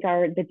I think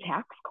the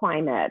tax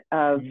climate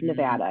of Mm,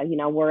 Nevada.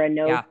 We're a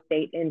no yeah.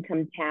 state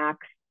income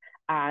tax.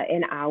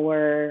 In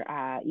our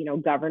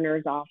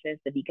governor's office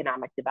of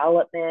economic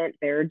development,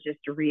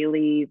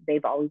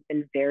 they've always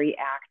been very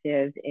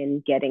active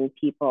in getting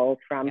people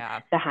from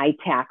Yeah. the high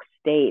tax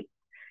states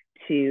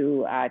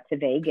to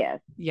Vegas.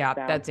 Yeah.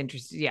 So That's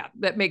interesting. Yeah.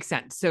 That makes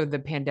sense. So the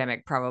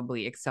pandemic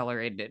probably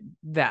accelerated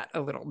that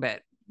a little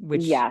bit,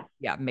 which, yes.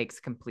 yeah, makes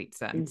complete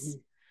sense.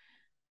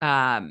 Mm-hmm.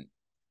 Um,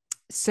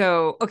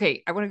 so,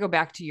 okay, I want to go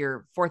back to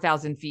your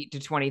 4,000 feet to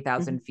Mm-hmm.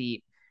 20,000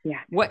 feet.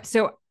 Yeah. What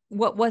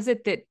was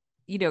it that,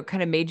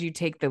 kind of made you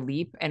take the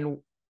leap? And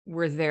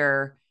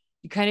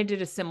you kind of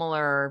did a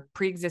similar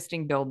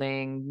pre-existing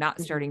building, not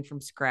Mm-hmm. starting from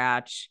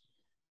scratch.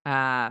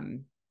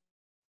 Um,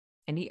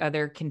 any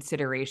other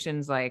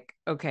considerations like,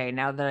 okay,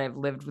 now that I've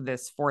lived with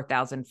this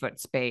 4,000 foot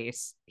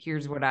space,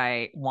 here's what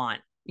I want,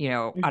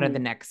 out of the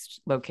Mm-hmm.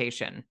 next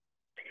location?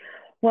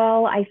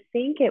 Well, I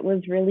think it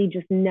was really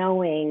just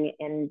knowing,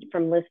 and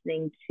from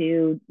listening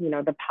to,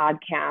 the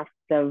podcasts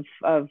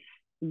of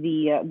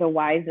the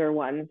wiser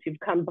ones who've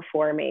come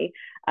before me,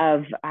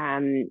 of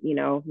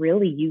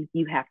really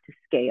you have to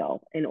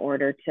scale in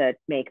order to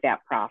make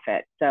that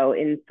profit. So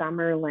in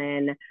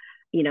Summerlin,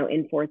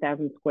 in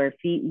 4,000 square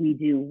feet, we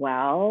do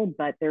well,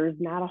 but there's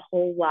not a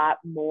whole lot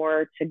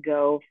more to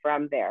go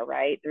from there,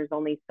 right? There's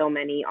only so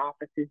many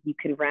offices you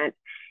can rent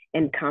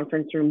and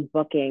conference room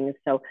bookings.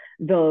 So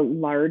the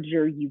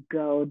larger you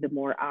go, the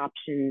more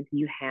options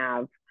you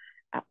have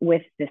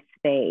with the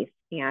space.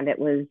 And it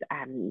was,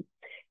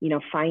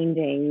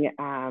 finding,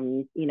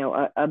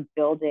 a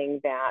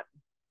building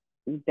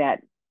that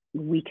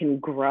we can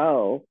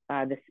grow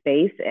the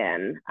space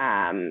in,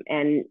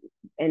 and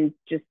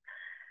just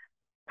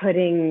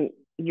putting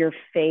your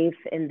faith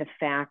in the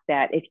fact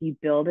that if you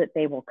build it,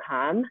 they will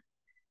come.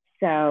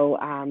 So,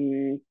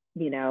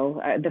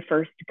 the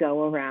first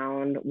go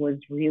around was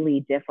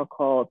really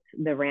difficult.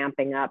 The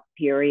ramping up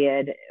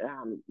period,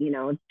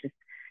 just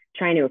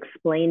trying to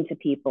explain to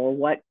people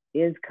what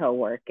is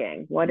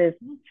co-working, what is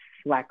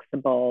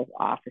flexible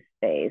office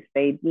space.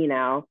 Yep.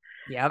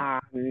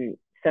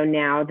 So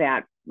now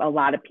that a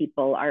lot of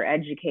people are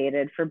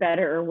educated, for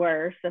better or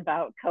worse,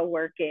 about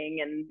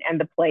co-working and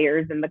the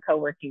players in the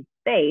co-working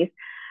space,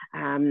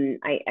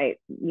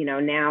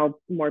 now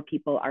more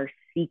people are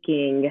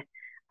seeking,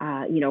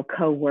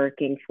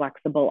 co-working,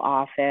 flexible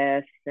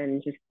office,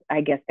 and just,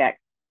 I guess that,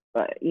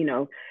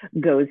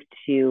 goes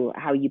to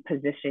how you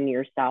position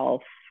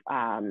yourself,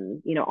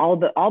 all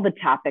the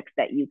topics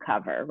that you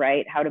cover,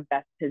 right? How to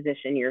best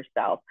position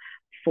yourself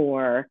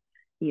for,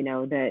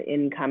 the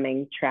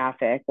incoming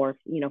traffic, or,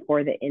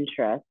 for the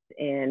interest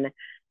in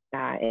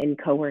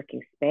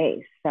co-working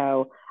space.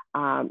 So,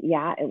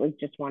 it was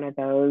just one of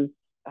those,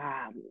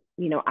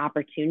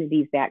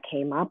 opportunities that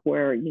came up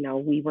where,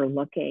 we were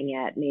looking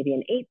at maybe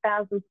an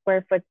 8,000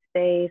 square foot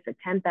space, a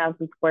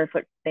 10,000 square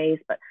foot space,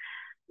 but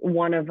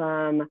one of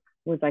them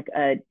was like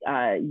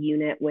a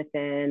unit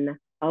within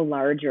a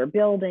larger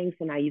building.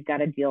 So now you've got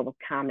to deal with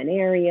common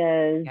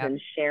areas, Yep.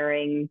 and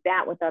sharing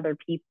that with other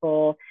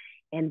people.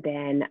 And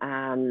then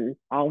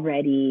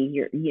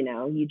already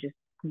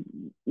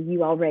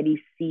you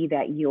already see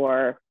that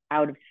you're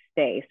out of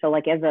space. So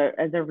like as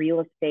a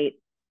real estate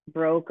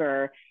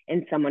broker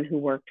and someone who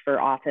worked for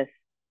office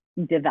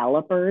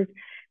developers,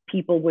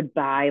 people would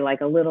buy like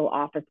a little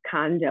office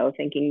condo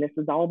thinking this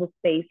is all the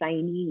space I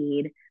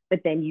need.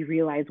 But then you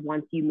realize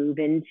once you move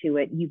into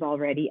it, you've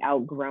already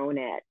outgrown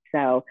it.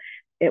 So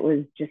it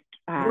was just,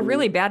 we're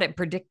really bad at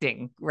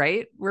predicting,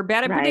 right? We're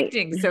bad at right.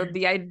 predicting. So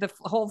the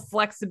whole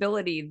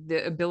flexibility,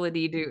 the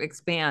ability to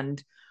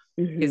expand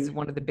is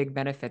one of the big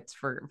benefits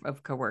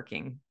of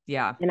co-working.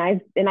 Yeah. And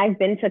I've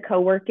been to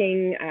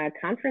co-working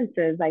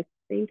conferences. I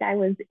think I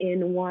was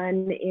in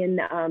one in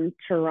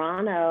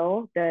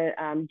Toronto,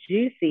 the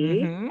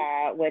Juicy,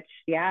 which,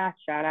 shout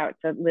out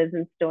to Liz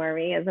and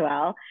Stormy as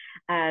well.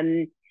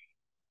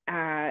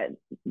 I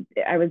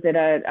was at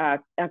a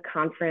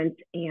conference,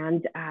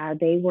 and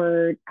they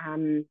were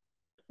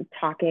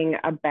talking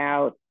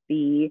about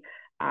the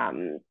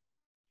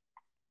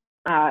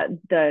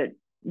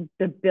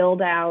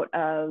build out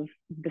of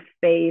the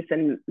space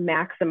and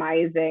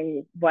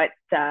maximizing what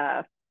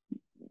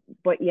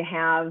you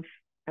have.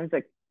 I was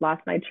like,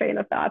 lost my train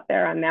of thought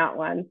there on that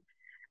one.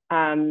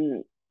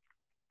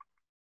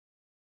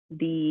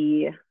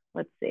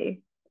 Let's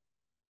see,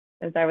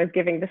 as I was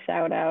giving the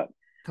shout out.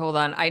 Hold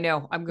on. I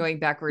know I'm going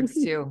backwards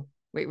too.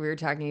 Wait, we were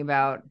talking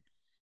about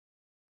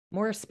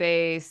more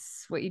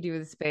space, what you do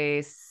with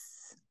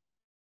space.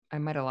 I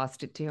might have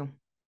lost it too.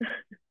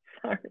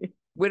 Sorry.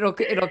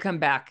 It'll come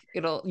back.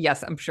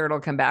 Yes, I'm sure it'll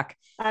come back.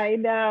 I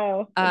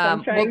know.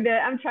 I'm trying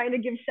to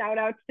give shout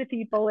outs to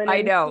people. And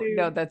I know.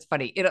 No, that's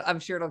funny. I'm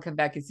sure it'll come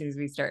back as soon as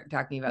we start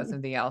talking about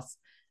something else.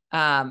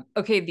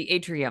 Okay. The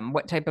atrium.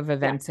 What type of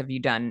events have you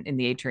done in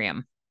the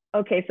atrium?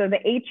 Okay, so the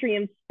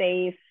atrium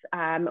space,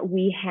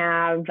 we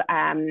have,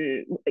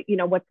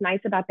 what's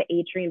nice about the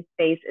atrium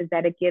space is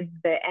that it gives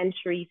the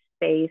entry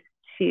space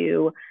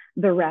to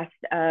the rest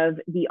of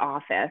the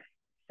office.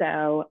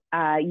 So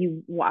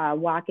you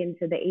walk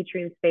into the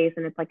atrium space,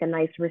 and it's like a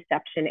nice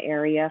reception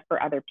area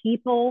for other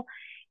people.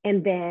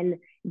 And then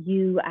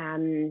you,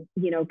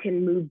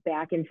 can move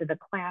back into the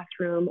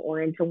classroom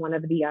or into one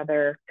of the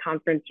other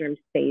conference room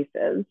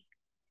spaces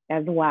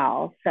as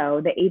well.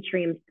 So the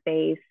atrium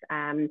space,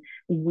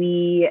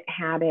 we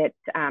had it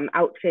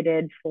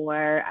outfitted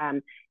for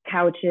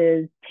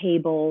couches,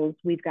 tables.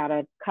 We've got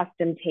a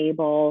custom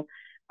table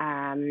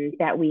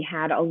that we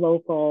had a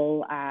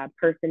local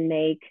person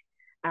make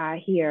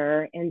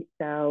here. And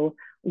so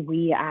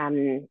we,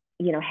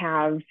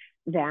 have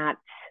that,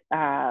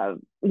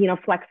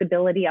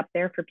 flexibility up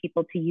there for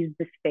people to use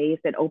the space.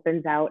 It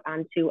opens out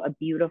onto a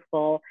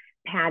beautiful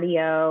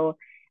patio.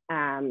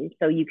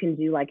 So you can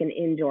do like an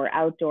indoor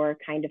outdoor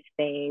kind of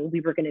thing.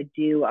 We were going to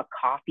do a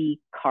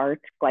coffee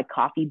cart, like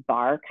coffee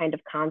bar kind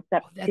of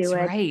concept to it. That's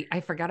right.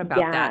 I forgot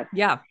about that.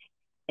 Yeah.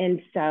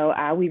 And so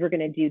we were going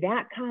to do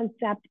that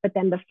concept. But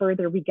then the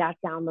further we got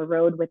down the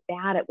road with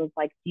that, it was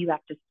like, do you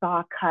have to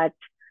saw cut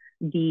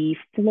the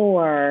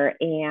floor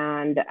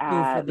and,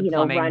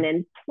 run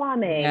in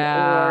plumbing?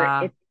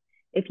 Yeah. Or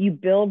if you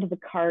build the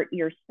cart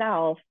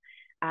yourself,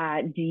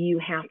 do you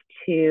have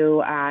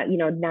to,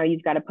 now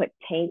you've got to put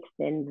tanks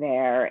in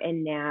there.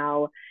 And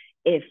now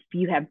if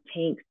you have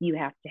tanks, you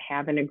have to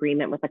have an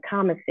agreement with a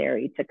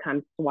commissary to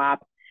come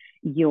swap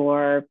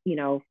your,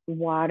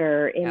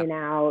 water in and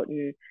out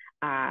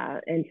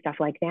and stuff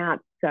like that.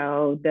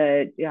 So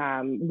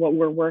what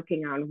we're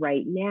working on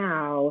right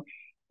now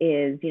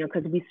is,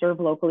 because we serve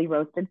locally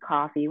roasted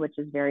coffee, which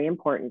is very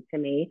important to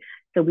me.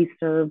 So we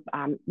serve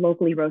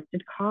locally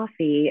roasted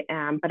coffee,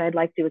 but I'd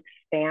like to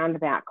expand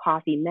that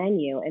coffee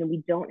menu. And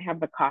we don't have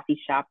the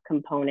coffee shop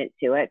component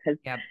to it because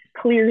Yep.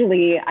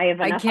 clearly I have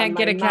I enough on can't my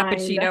get a mind.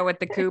 cappuccino at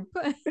the Coop.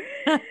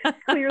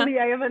 Clearly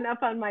I have enough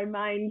on my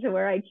mind to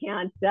where I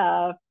can't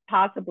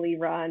possibly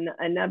run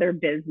another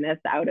business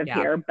out of Yeah.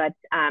 here. But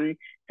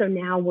so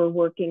now we're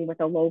working with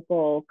a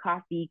local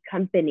coffee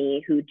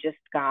company who just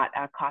got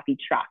a coffee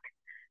truck.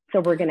 So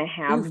we're going to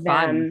Ooh, have fun.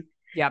 them.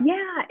 Yep.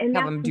 Yeah. And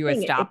Have that's them the do a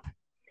thing. stop.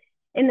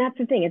 And that's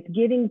the thing. It's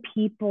giving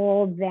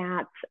people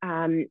that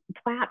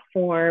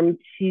platform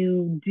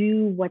to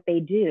do what they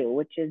do,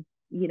 which is,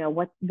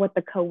 what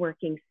the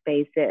co-working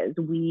space is.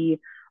 We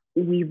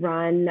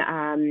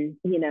run,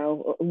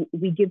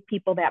 we give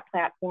people that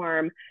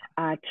platform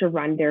to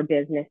run their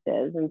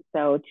businesses. And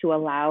so to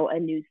allow a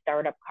new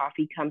startup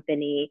coffee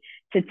company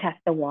to test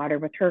the water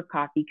with her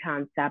coffee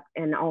concept,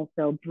 and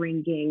also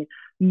bringing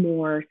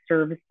more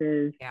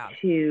services Yeah.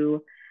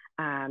 to,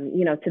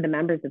 to the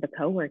members of the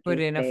co-working Put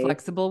in a space.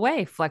 flexible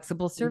way,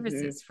 flexible Mm-hmm.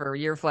 services for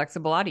your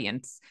flexible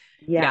audience.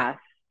 Yeah.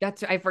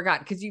 Yes. I forgot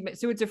because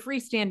so it's a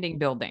freestanding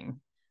building,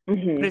 but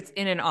Mm-hmm. it's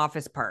in an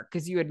office park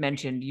because you had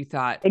mentioned you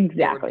thought there would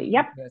Exactly. be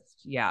Yep.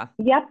 interest. Yeah.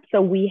 Yep.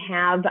 So we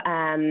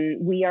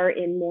are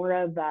in more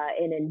of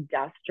an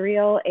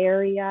industrial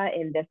area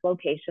in this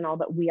location,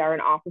 although we are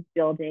an office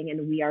building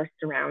and we are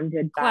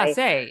surrounded by, Class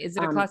A. Is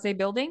it a Class A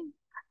building?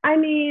 I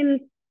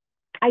mean,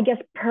 I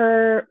guess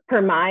per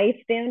my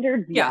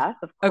standards, Yeah. yes,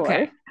 of course.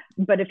 Okay.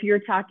 But if you're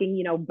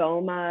talking,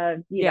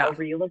 BOMA, Yeah.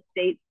 real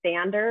estate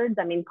standards,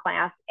 I mean,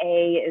 Class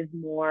A is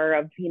more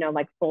of,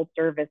 like full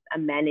service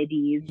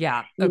amenities,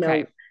 Yeah. you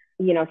Okay.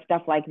 know,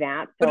 stuff like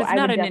that. But So it's I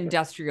not would an definitely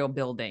industrial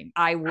building.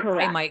 I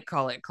correct. might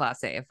call it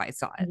Class A if I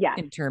saw it Yes.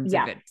 in terms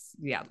of Yes. its,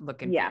 yeah,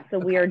 look and Yeah.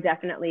 feel. So we Okay. are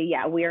definitely,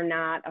 we are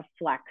not a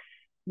flex.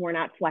 We're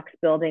not flex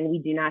building. We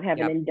do not have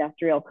an Yep.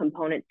 industrial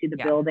component to the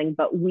Yeah. building,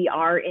 but we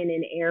are in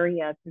an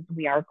area, since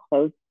we are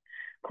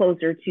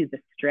closer to the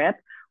strip.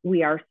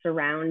 We are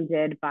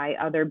surrounded by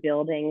other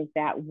buildings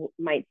that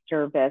might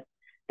service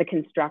the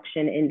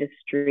construction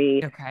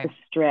industry, Okay. the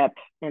strip,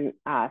 and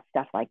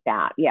stuff like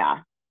that. Yeah.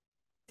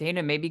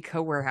 Dana, maybe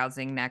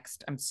co-warehousing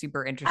next. I'm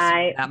super interested in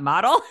I that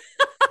model.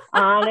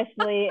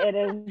 honestly, it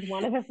is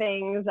one of the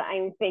things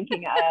I'm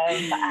thinking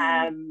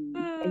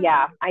of.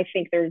 Yeah, I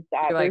think You're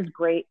there's like,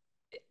 great.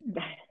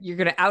 you're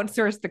gonna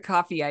outsource the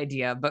coffee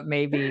idea, but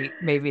maybe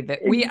that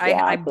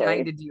I'm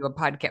dying Exactly. to do a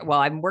podcast. Well,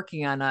 I'm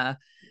working on a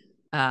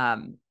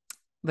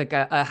like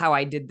a how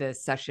I did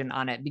this session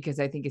on it because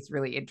I think it's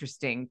really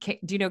interesting.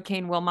 Do you know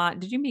Kane Wilmot?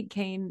 Did you meet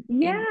Kane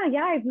in Yeah,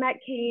 I've met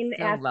Kane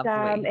so at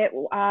lovely?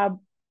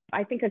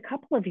 I think a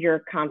couple of your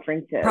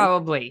conferences.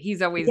 Probably.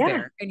 He's always Yeah.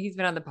 there. And he's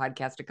been on the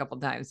podcast a couple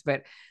times,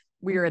 but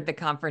we were at the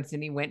conference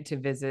and he went to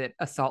visit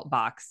a salt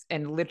box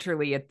and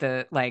literally at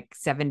the like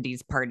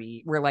 70s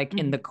party, we're like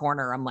in the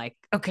corner. I'm like,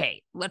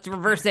 okay, let's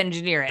reverse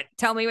engineer it.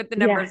 Tell me what the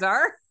Yeah. numbers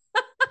are.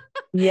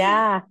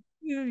 Yeah.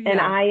 And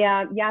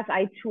Yeah. yes,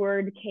 I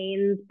toured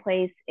Kane's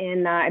place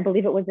in, I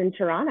believe it was in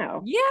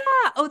Toronto. Yeah.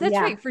 Oh, that's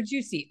Yeah. right. For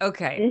Juicy.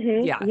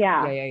 Okay. Yeah.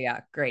 Yeah.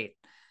 Great.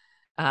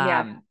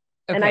 Yes. Um,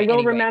 And I okay. will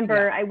Anyway.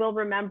 Yeah.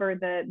 remember,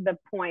 the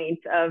point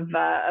of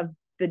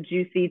the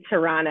juicy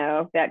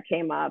Toronto that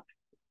came up,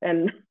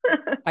 and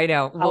I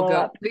know. We'll follow go.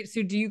 up.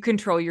 So do you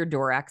control your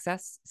door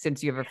access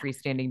since you have a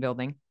freestanding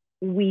building?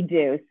 We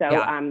do. So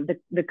Yeah.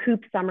 the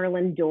Coop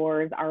Summerlin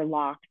doors are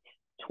locked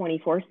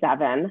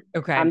 24/7.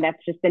 Okay.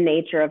 That's just the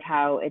nature of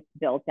how it's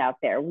built out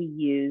there. We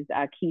use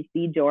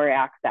key door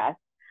access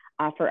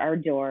for our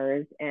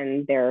doors,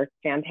 and they're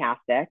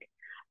fantastic.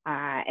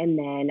 And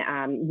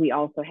then we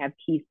also have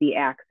key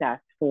access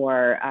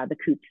for the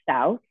Coop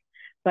South,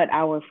 but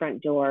our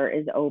front door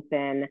is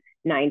open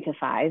 9 to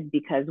 5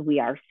 because we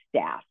are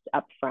staffed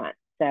up front.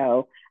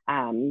 So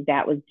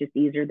that was just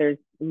easier. There's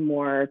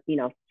more,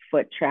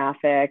 foot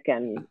traffic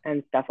and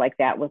stuff like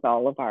that with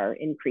all of our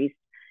increased,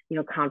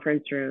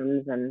 conference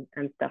rooms and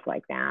stuff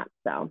like that.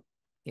 So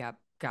Yep,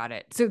 got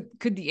it. So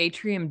could the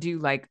atrium do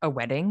like a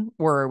wedding,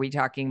 or are we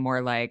talking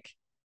more like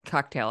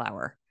cocktail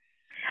hour?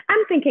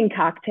 I'm thinking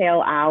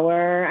cocktail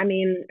hour. I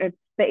mean,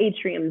 the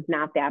atrium's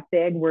not that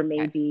big. We're Okay.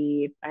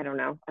 maybe, I don't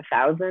know,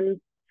 1,000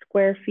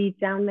 square feet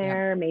down Yep.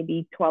 there,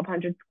 maybe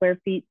 1,200 square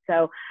feet.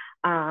 So,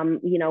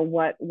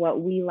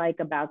 what we like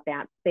about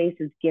that space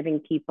is giving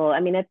people. I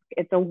mean,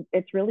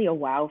 it's really a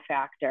wow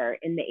factor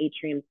in the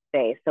atrium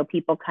space. So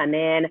people come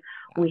in. Yeah.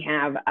 We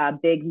have a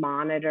big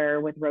monitor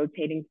with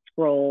rotating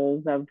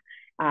scrolls of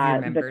Your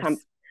the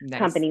members. Nice.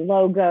 company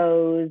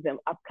logos and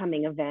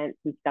upcoming events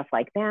and stuff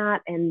like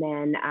that. And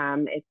then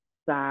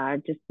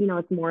it's just,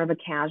 it's more of a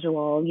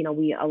casual,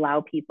 we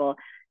allow people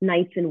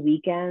nights and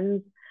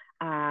weekends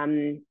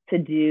to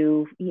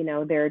do,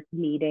 their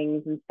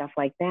meetings and stuff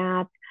like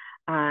that.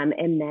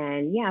 And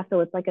then, yeah,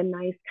 so it's like a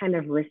nice kind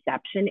of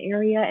reception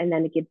area. And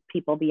then it gives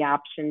people the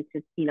option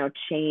to,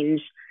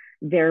 change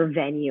their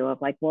venue of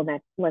like, well,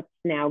 let's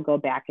now go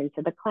back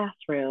into the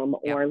classroom,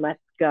 Yep. or let's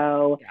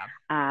go,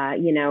 Yeah.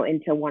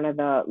 into one of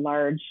the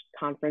large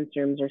conference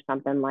rooms or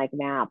something like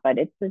that. But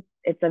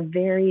it's a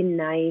very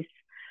nice,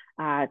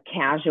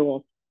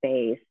 casual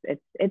space.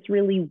 It's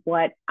really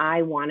what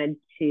I wanted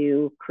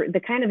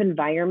the kind of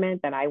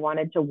environment that I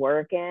wanted to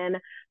work in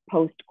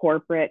post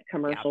corporate Yeah.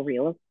 commercial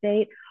real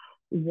estate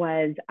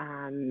was,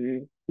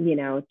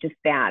 just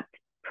that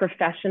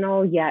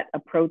professional yet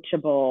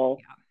approachable,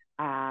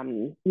 Yeah.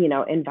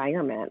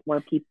 environment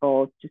where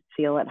people just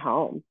feel at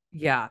home.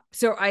 Yeah.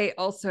 So I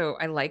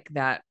like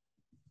that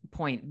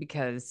point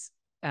because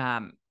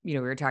we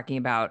were talking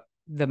about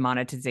the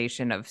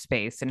monetization of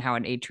space and how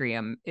an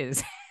atrium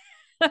is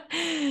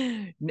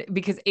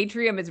because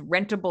atrium is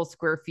rentable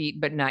square feet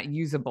but not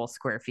usable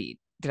square feet.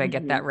 Did I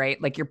get Mm-hmm. that right?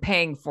 Like you're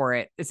paying for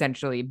it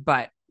essentially,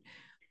 but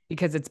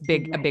because it's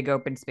big, a Right. big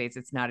open space,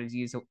 it's not as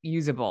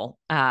usable.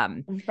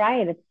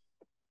 Right. It's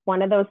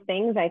one of those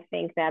things, I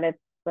think, that it's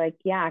like,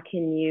 yeah,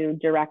 can you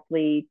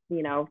directly,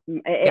 Yeah.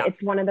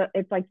 it's one of the,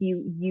 it's like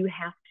you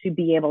have to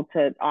be able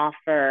to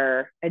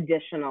offer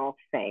additional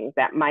things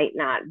that might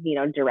not,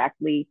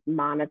 directly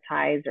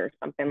monetize or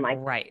something like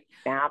Right.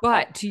 that.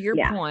 But But to your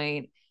yeah.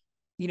 point,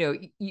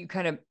 you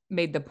kind of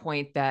made the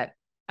point that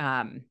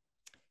um,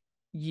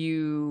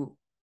 you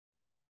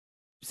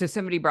so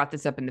somebody brought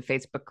this up in the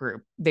Facebook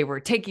group. They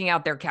were taking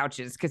out their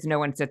couches because no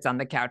one sits on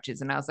the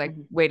couches. And I was like,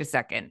 Mm-hmm. wait a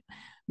second.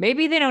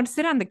 Maybe they don't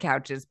sit on the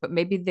couches, but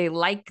maybe they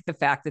like the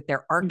fact that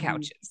there are Mm-hmm.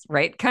 couches,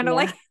 right? Kind of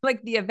like Yeah.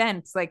 like the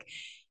events. Like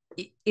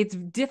it's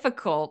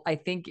difficult, I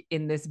think,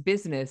 in this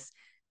business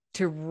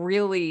to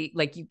really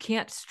like you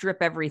can't strip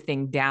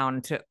everything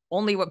down to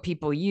only what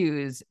people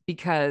use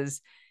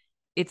because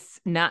it's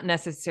not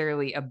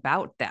necessarily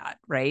about that,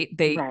 right?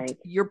 Right.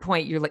 Your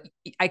point, you're like,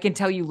 I can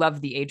tell you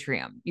love the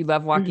atrium. You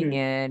love walking Mm-hmm.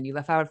 in, you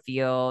love how it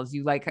feels.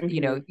 You like,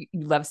 Mm-hmm.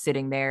 you love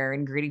sitting there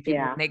and greeting people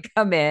when Yeah. they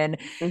come in.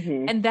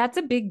 Mm-hmm. And that's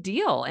a big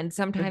deal. And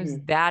sometimes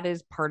Mm-hmm. that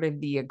is part of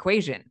the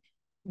equation.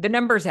 The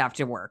numbers have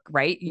to work,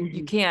 right? Mm-hmm.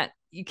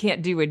 You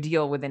can't do a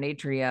deal with an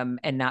atrium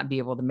and not be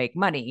able to make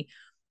money.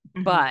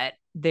 Mm-hmm. But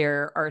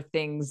there are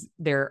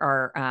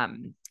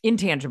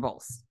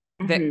intangibles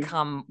that Mm-hmm.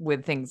 come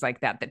with things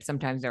like that that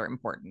sometimes are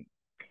important.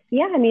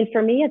 Yeah, I mean,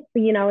 for me, it's,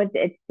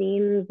 it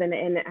seems,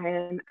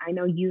 and I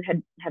know you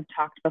have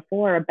talked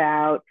before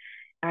about,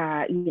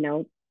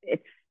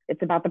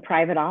 it's about the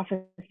private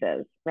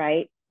offices,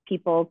 right?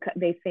 People,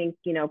 they think,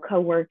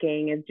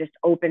 co-working is just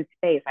open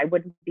space. I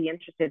wouldn't be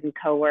interested in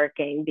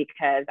co-working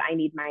because I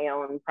need my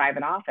own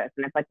private office.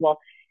 And it's like, well,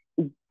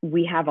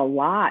 we have a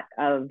lot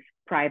of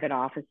private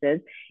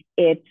offices.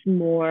 It's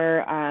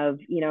more of,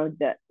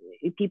 the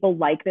people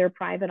like their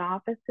private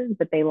offices,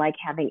 but they like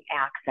having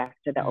access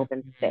to the open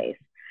Mm-hmm. space.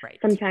 Right.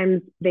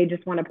 Sometimes they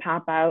just want to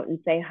pop out and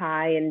say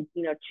hi and,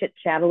 chit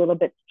chat a little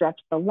bit, stretch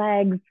the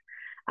legs,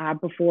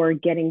 before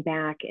getting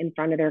back in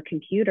front of their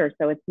computer.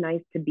 So it's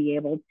nice to be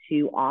able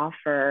to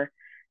offer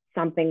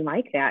something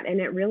like that.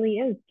 And it really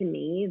is, to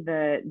me,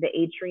 the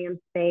atrium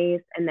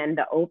space and then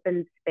the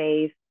open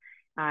space,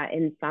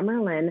 in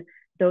Summerlin.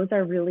 Those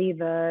are really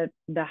the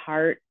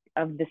heart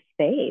of the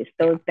space.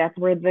 Yeah. That's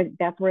where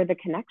the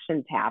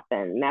connections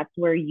happen. That's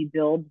where you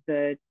build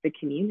the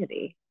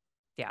community.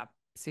 Yeah.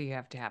 So you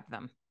have to have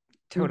them.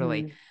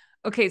 Totally.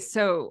 Mm-hmm. Okay.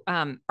 So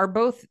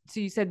so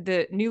you said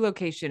the new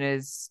location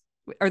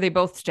are they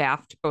both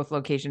staffed, both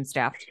locations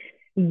staffed?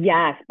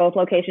 Yes, both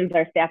locations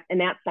are staffed, and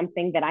that's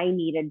something that I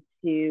needed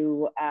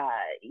to,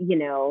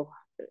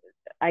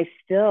 I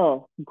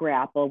still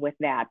grapple with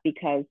that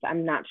because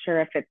I'm not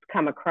sure if it's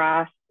come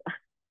across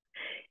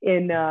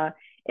in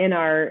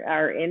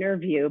our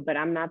interview, but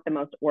I'm not the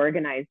most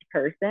organized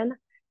person.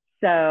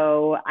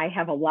 So I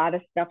have a lot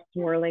of stuff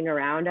swirling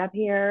around up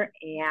here.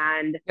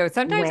 And No,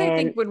 sometimes I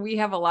think when, when we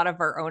have a lot of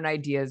our own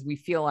ideas, we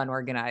feel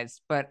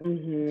unorganized, but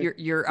mm-hmm.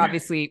 you're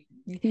obviously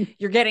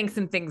you're getting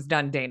some things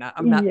done, Dana.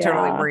 I'm not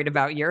totally Yeah. worried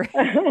about your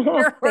your Thank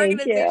you.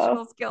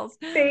 organizational skills.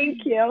 Thank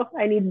you.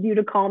 I need you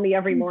to call me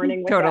every morning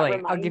with that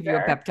Totally. I'll give you a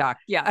reminder. pep talk.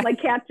 Yeah.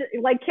 Like Kat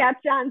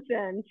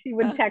Johnson, she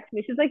would text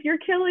me. She's like, "You're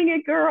killing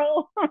it,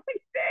 girl." I'm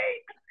like,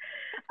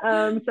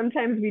 thanks.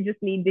 Sometimes we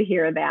just need to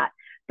hear that.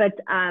 But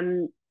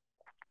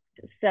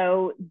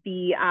so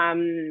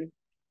the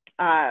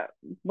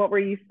what were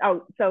you?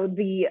 Oh, so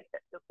the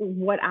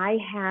what I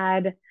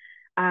had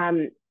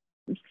um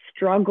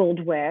struggled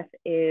with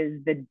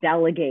is the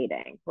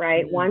delegating,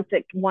 right?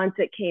 Mm-hmm. Once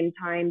it came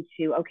time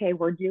to, okay,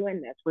 we're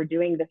doing this, we're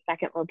doing the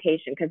second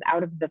location, because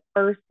out of the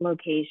first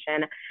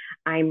location,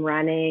 I'm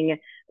running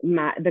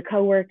the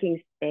co-working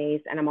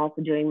space, and I'm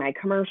also doing my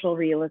commercial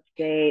real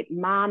estate,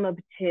 mom of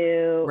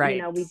two,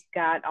 Right. we've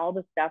got all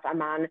the stuff.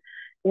 I'm on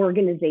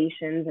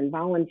organizations and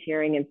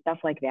volunteering and stuff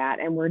like that.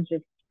 And we're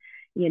just,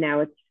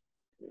 it's,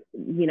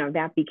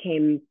 that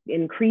became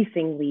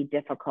increasingly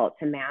difficult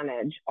to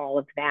manage all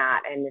of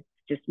that. And it's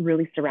just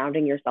really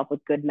surrounding yourself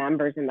with good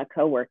members in the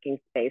co-working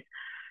space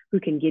who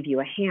can give you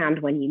a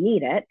hand when you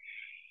need it.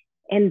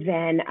 And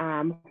then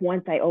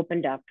once I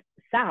opened up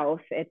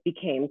south, it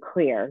became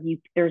clear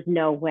there's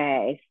no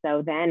way.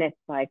 So then it's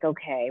like,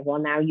 okay, well,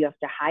 now you have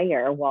to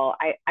hire. Well,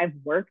 I've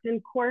worked in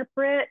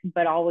corporate,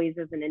 but always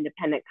as an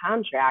independent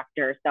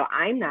contractor. So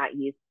I'm not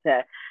used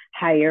to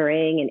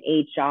hiring and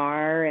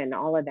HR and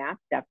all of that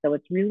stuff. So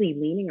it's really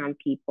leaning on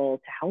people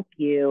to help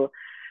you,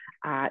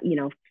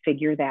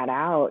 figure that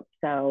out.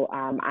 So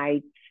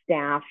I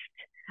staffed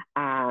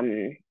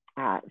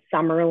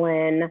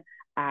Summerlin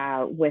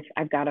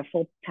I've got a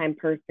full-time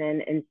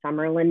person in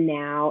Summerlin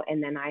now.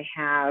 And then I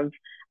have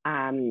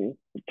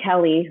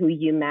Kelly, who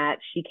you met.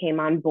 She came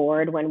on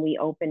board when we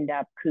opened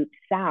up Coop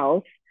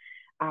South.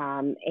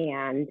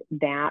 And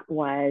that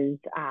was,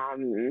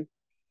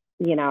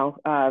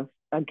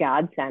 a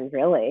godsend,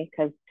 really,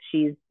 because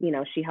she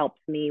helps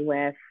me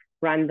with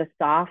run the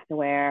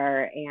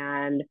software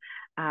and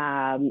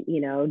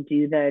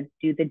do the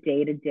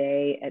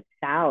day-to-day at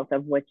South,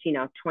 of which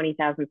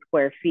 20,000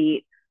 square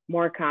feet,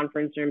 more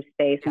conference room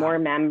space, more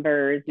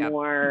members,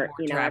 more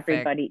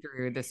everybody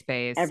through the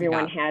space.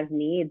 Everyone has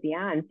needs.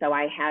 Yeah. And so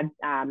I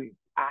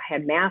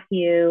had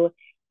Matthew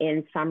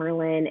in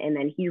Summerlin, and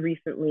then he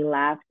recently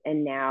left,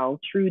 and now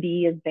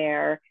Trudy is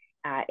there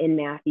in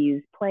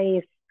Matthew's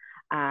place.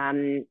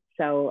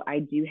 So I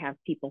do have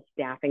people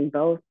staffing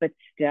both, but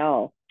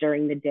still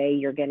during the day,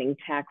 you're getting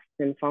texts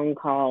and phone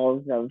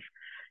calls of,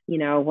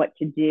 what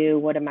to do,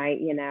 what am I,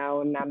 and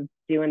I'm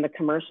doing the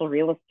commercial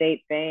real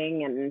estate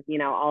thing and,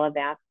 all of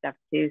that stuff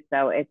too.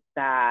 So it's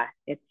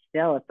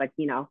like,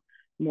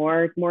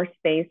 more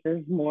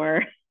spaces,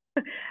 more,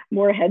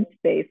 more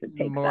headspace. It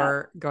takes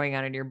more up. Going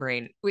on in your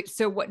brain. Wait,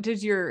 so what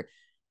does your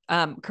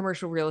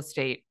commercial real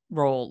estate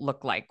role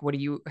look like? What do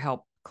you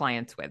help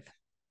clients with?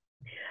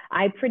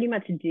 I pretty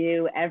much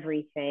do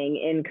everything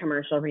in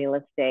commercial real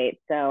estate.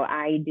 So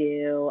I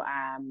do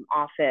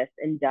office,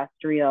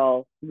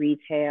 industrial,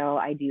 retail.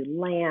 I do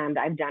land.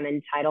 I've done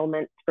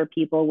entitlements for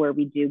people where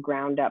we do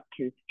ground up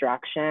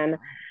construction.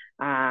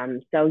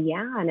 So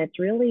yeah, and it's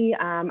really,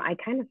 I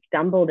kind of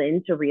stumbled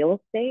into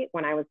real estate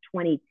when I was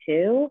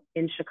 22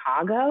 in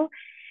Chicago.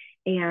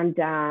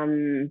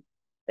 And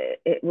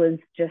it was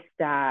just,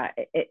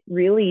 it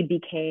really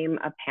became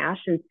a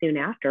passion soon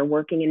after,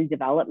 working in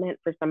development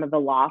for some of the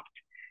loft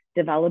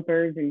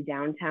developers in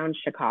downtown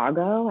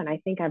Chicago. And I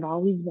think I've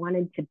always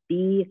wanted to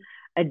be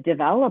a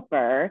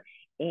developer,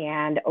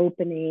 and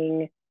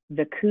opening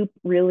the Coop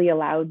really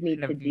allowed me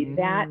to do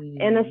that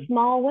in a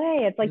small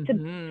way. It's like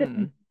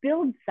to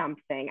build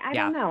something. I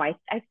don't know. I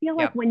feel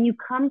like when you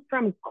come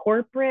from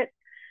corporate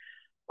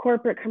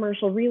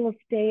commercial real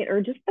estate,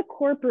 or just the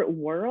corporate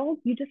world,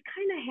 you just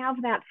kind of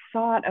have that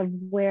thought of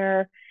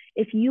where,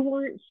 if you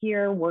weren't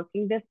here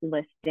working this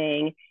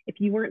listing, if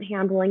you weren't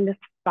handling this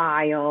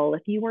file,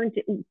 if you weren't,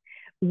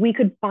 we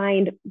could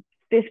find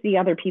 50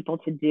 other people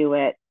to do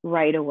it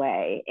right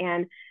away.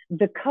 And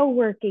the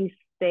co-working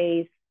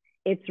space,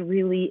 it's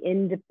really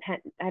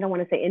independent. I don't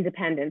want to say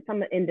independent,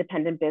 some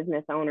independent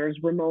business owners,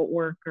 remote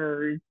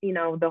workers,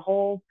 the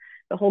whole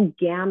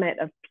gamut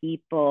of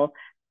people.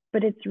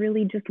 But it's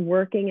really just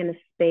working in a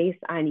space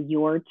on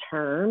your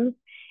terms,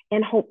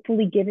 and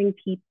hopefully giving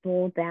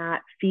people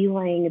that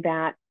feeling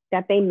that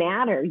they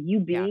matter. You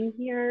being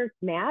here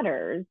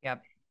matters.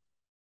 Yep.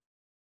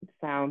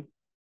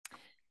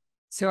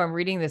 So I'm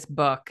reading this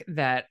book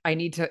that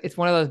it's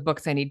one of those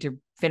books I need to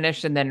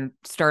finish and then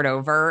start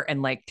over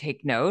and like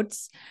take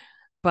notes.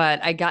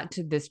 But I got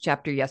to this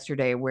chapter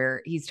yesterday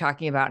where he's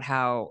talking about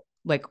how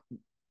like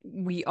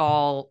we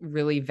all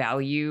really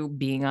value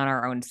being on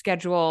our own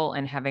schedule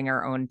and having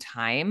our own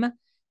time,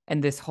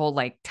 and this whole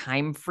like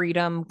time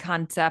freedom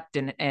concept.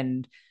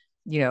 And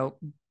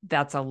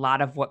that's a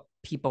lot of what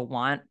people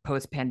want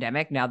post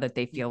pandemic, now that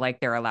they feel like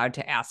they're allowed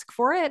to ask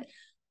for it.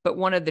 But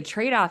one of the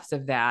trade-offs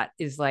of that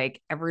is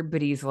like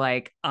everybody's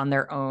like on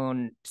their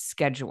own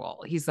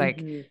schedule. He's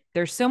like,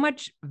 there's so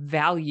much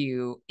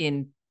value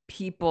in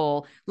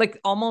people, like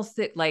almost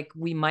that like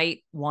we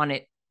might want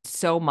it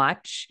so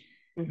much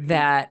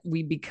that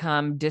we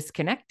become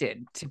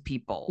disconnected to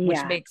people,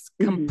 which makes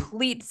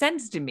complete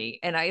sense to me.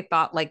 And I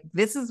thought, like,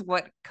 this is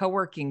what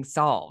co-working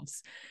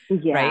solves,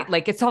 right?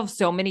 Like it solves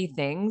so many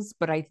things,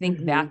 but I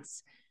think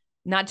that's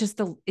not just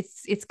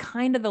it's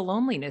kind of the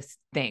loneliness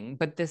thing,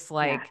 but this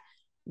like,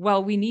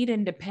 well, we need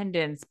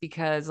independence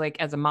because like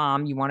as a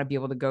mom, you want to be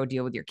able to go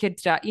deal with your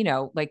kids stuff,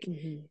 like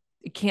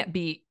it can't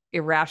be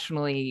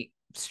irrationally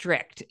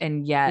strict.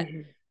 And yet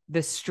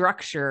the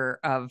structure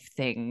of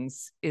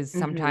things is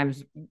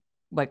sometimes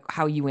like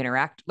how you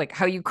interact, like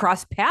how you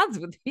cross paths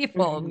with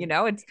people,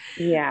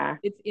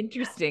 it's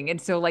interesting. And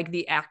so like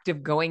the act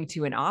of going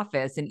to an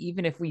office, and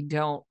even if we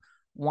don't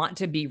want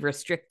to be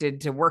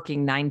restricted to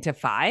working 9 to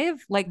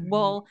 5, like,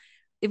 well,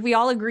 if we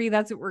all agree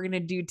that's what we're going to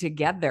do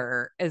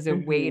together as a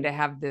way to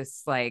have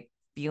this like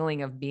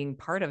feeling of being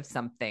part of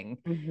something,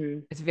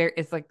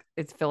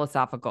 it's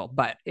philosophical,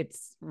 but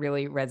it's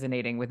really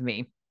resonating with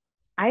me.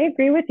 I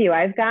agree with you.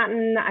 I've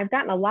gotten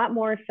a lot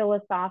more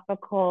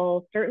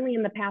philosophical, certainly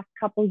in the past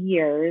couple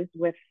years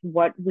with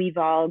what we've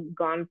all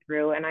gone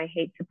through. And I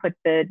hate to put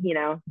the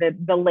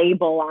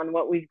label on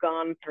what we've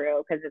gone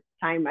through because it's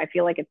time. I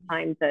feel like it's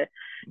time to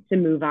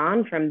move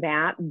on from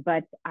that.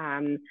 But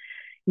a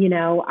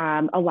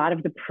lot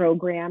of the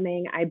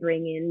programming I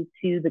bring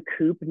into the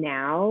Coop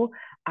now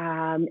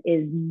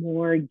is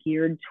more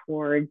geared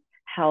towards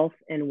health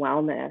and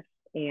wellness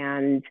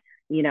and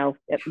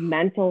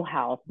mental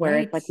health, where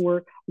it's Right.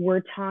 like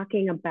we're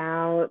talking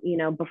about,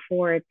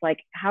 before it's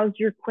like, how's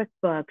your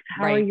QuickBooks,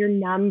 how are Right. your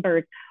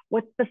numbers,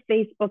 what's the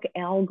Facebook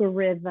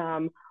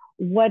algorithm,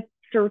 what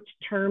search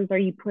terms are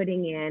you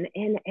putting in,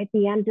 and at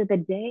the end of the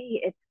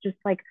day it's just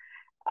like,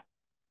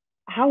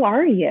 how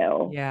are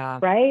you? Yeah.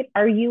 Right?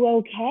 Are you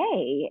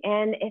okay?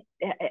 And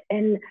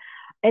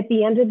at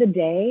the end of the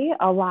day,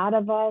 a lot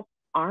of us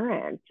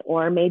aren't,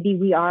 or maybe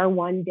we are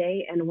one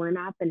day and we're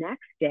not the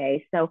next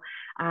day. So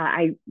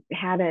I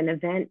had an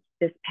event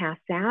this past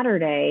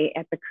Saturday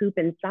at the Coop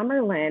in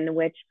Summerlin,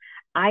 which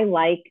I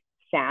like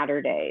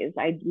Saturdays.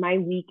 My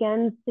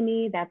weekends, to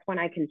me, that's when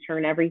I can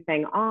turn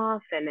everything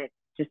off, and it's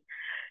just,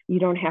 you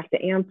don't have to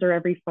answer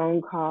every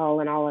phone call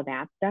and all of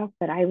that stuff.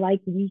 But I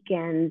like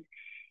weekends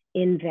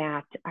in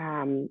that,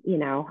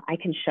 I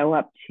can show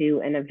up to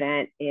an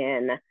event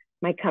in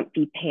my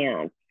comfy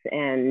pants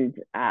and,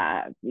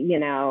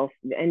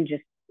 and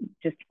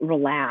just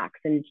relax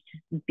and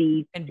just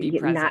be, And be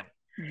not present.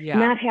 Yeah.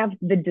 not have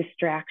the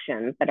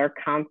distractions that are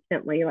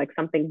constantly like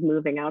something's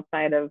moving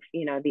outside of,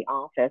 the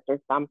office or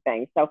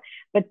something. So,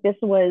 but this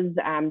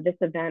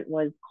event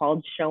was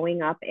called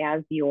Showing Up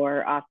as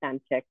Your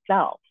Authentic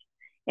Self.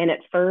 And at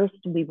first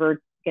we were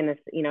going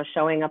to,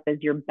 showing up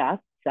as your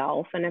best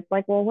self. And it's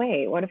like, well,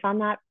 wait, what if I'm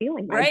not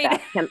feeling my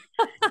Right. best?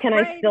 Can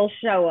I Right. still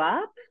show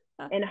up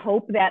and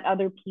hope that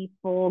other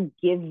people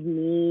give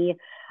me,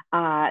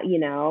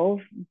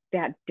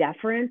 that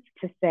deference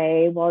to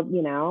say, well,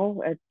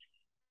 it's,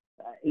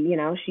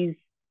 she's,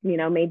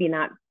 maybe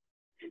not,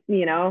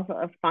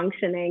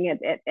 functioning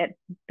at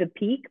the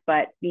peak,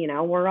 but,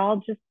 we're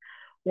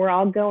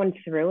all going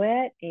through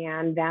it.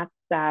 And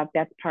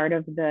that's part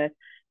of the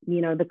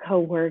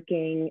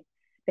co-working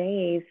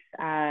space,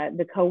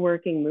 the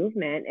co-working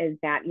movement, is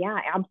that, yeah,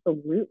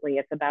 absolutely.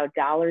 It's about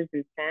dollars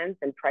and cents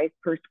and price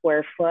per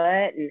square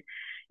foot. And,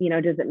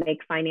 does it make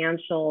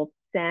financial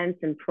sense,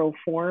 and pro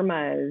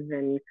formas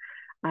and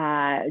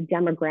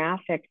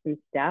demographics and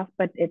stuff?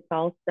 But it's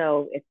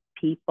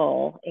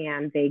people,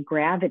 and they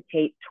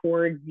gravitate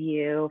towards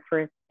you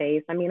for a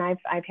space. I mean,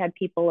 I've had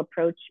people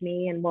approach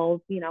me and,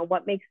 well,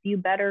 what makes you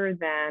better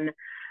than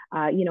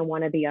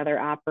one of the other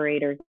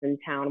operators in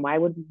town? Why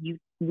would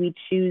we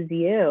choose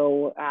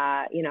you?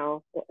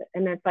 And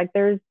it's like,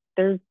 there's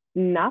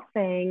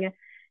nothing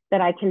that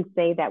I can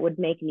say that would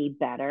make me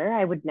better.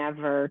 I would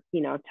never,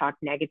 talk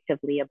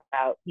negatively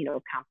about,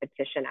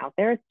 competition out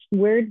there. It's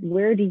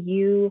where do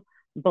you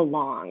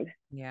belong?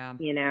 Yeah.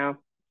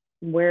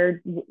 Where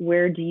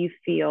do you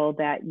feel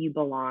that you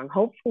belong?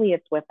 Hopefully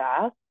it's with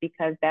us,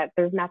 because that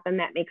there's nothing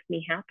that makes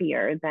me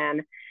happier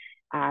than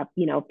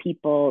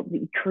people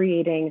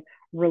creating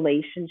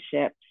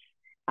relationships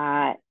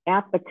at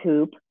the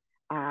Coop,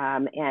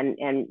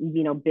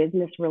 and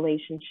business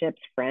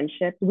relationships,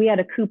 friendships. We had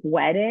a Coop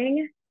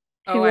wedding.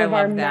 Oh, Two I of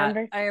our love that.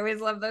 members, I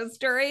always love those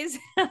stories.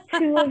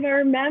 two of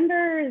our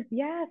members,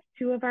 yes,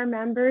 two of our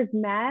members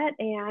met,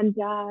 and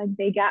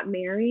they got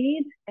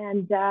married,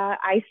 and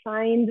I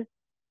signed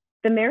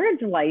the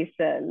marriage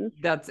license.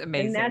 That's And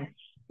that's, amazing.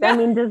 I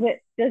mean, does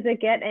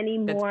it get any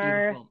That's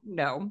more? beautiful.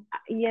 No.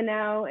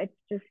 It's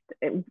just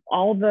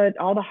all the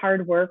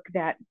hard work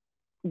that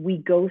we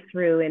go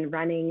through in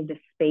running the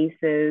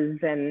spaces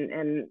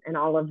and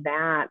all of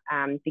that,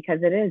 because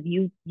it is,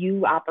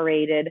 you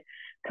operated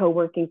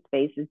co-working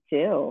spaces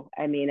too.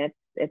 I mean,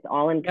 it's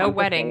all No encompassing.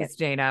 weddings,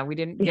 Dana. We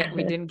didn't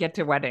get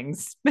to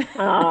weddings. Maybe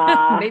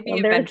Well,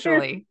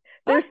 eventually.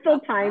 there's still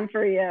time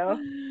for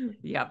you.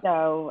 Yep.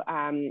 So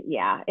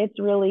yeah, it's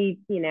really,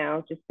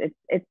 just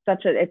it's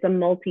a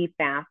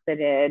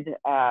multifaceted,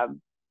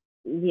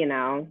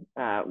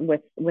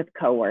 with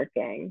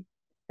co-working.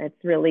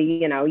 It's really,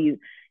 you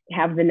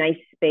have the nice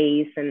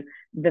space, and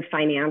the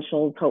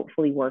financials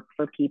hopefully work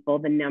for people,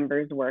 the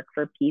numbers work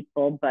for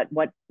people, but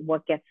what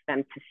gets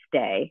them to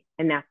stay?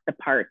 And that's the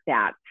part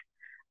that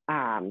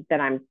I'm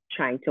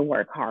trying to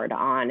work hard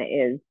on,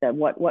 is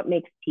what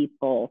makes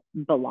people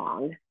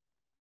belong.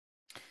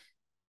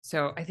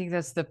 So I think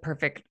that's the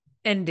perfect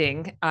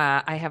ending.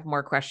 I have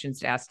more questions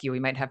to ask you. We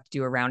might have to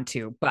do a round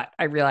two, but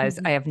I realize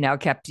I have now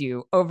kept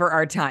you over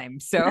our time.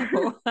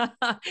 So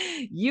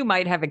you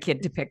might have a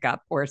kid to pick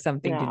up or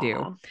something to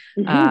do.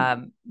 Yeah.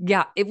 Mm-hmm.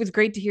 Yeah, it was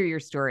great to hear your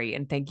story.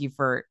 And thank you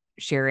for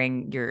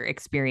sharing your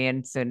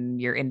experience and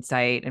your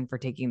insight, and for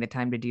taking the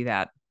time to do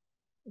that.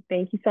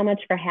 Thank you so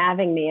much for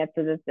having me.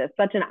 It's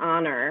such an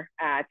honor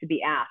to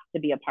be asked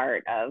to be a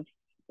part of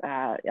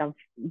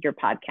your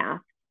podcast.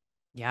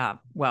 Yeah.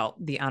 Well,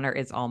 the honor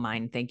is all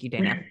mine. Thank you,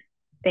 Dana.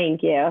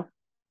 Thank you.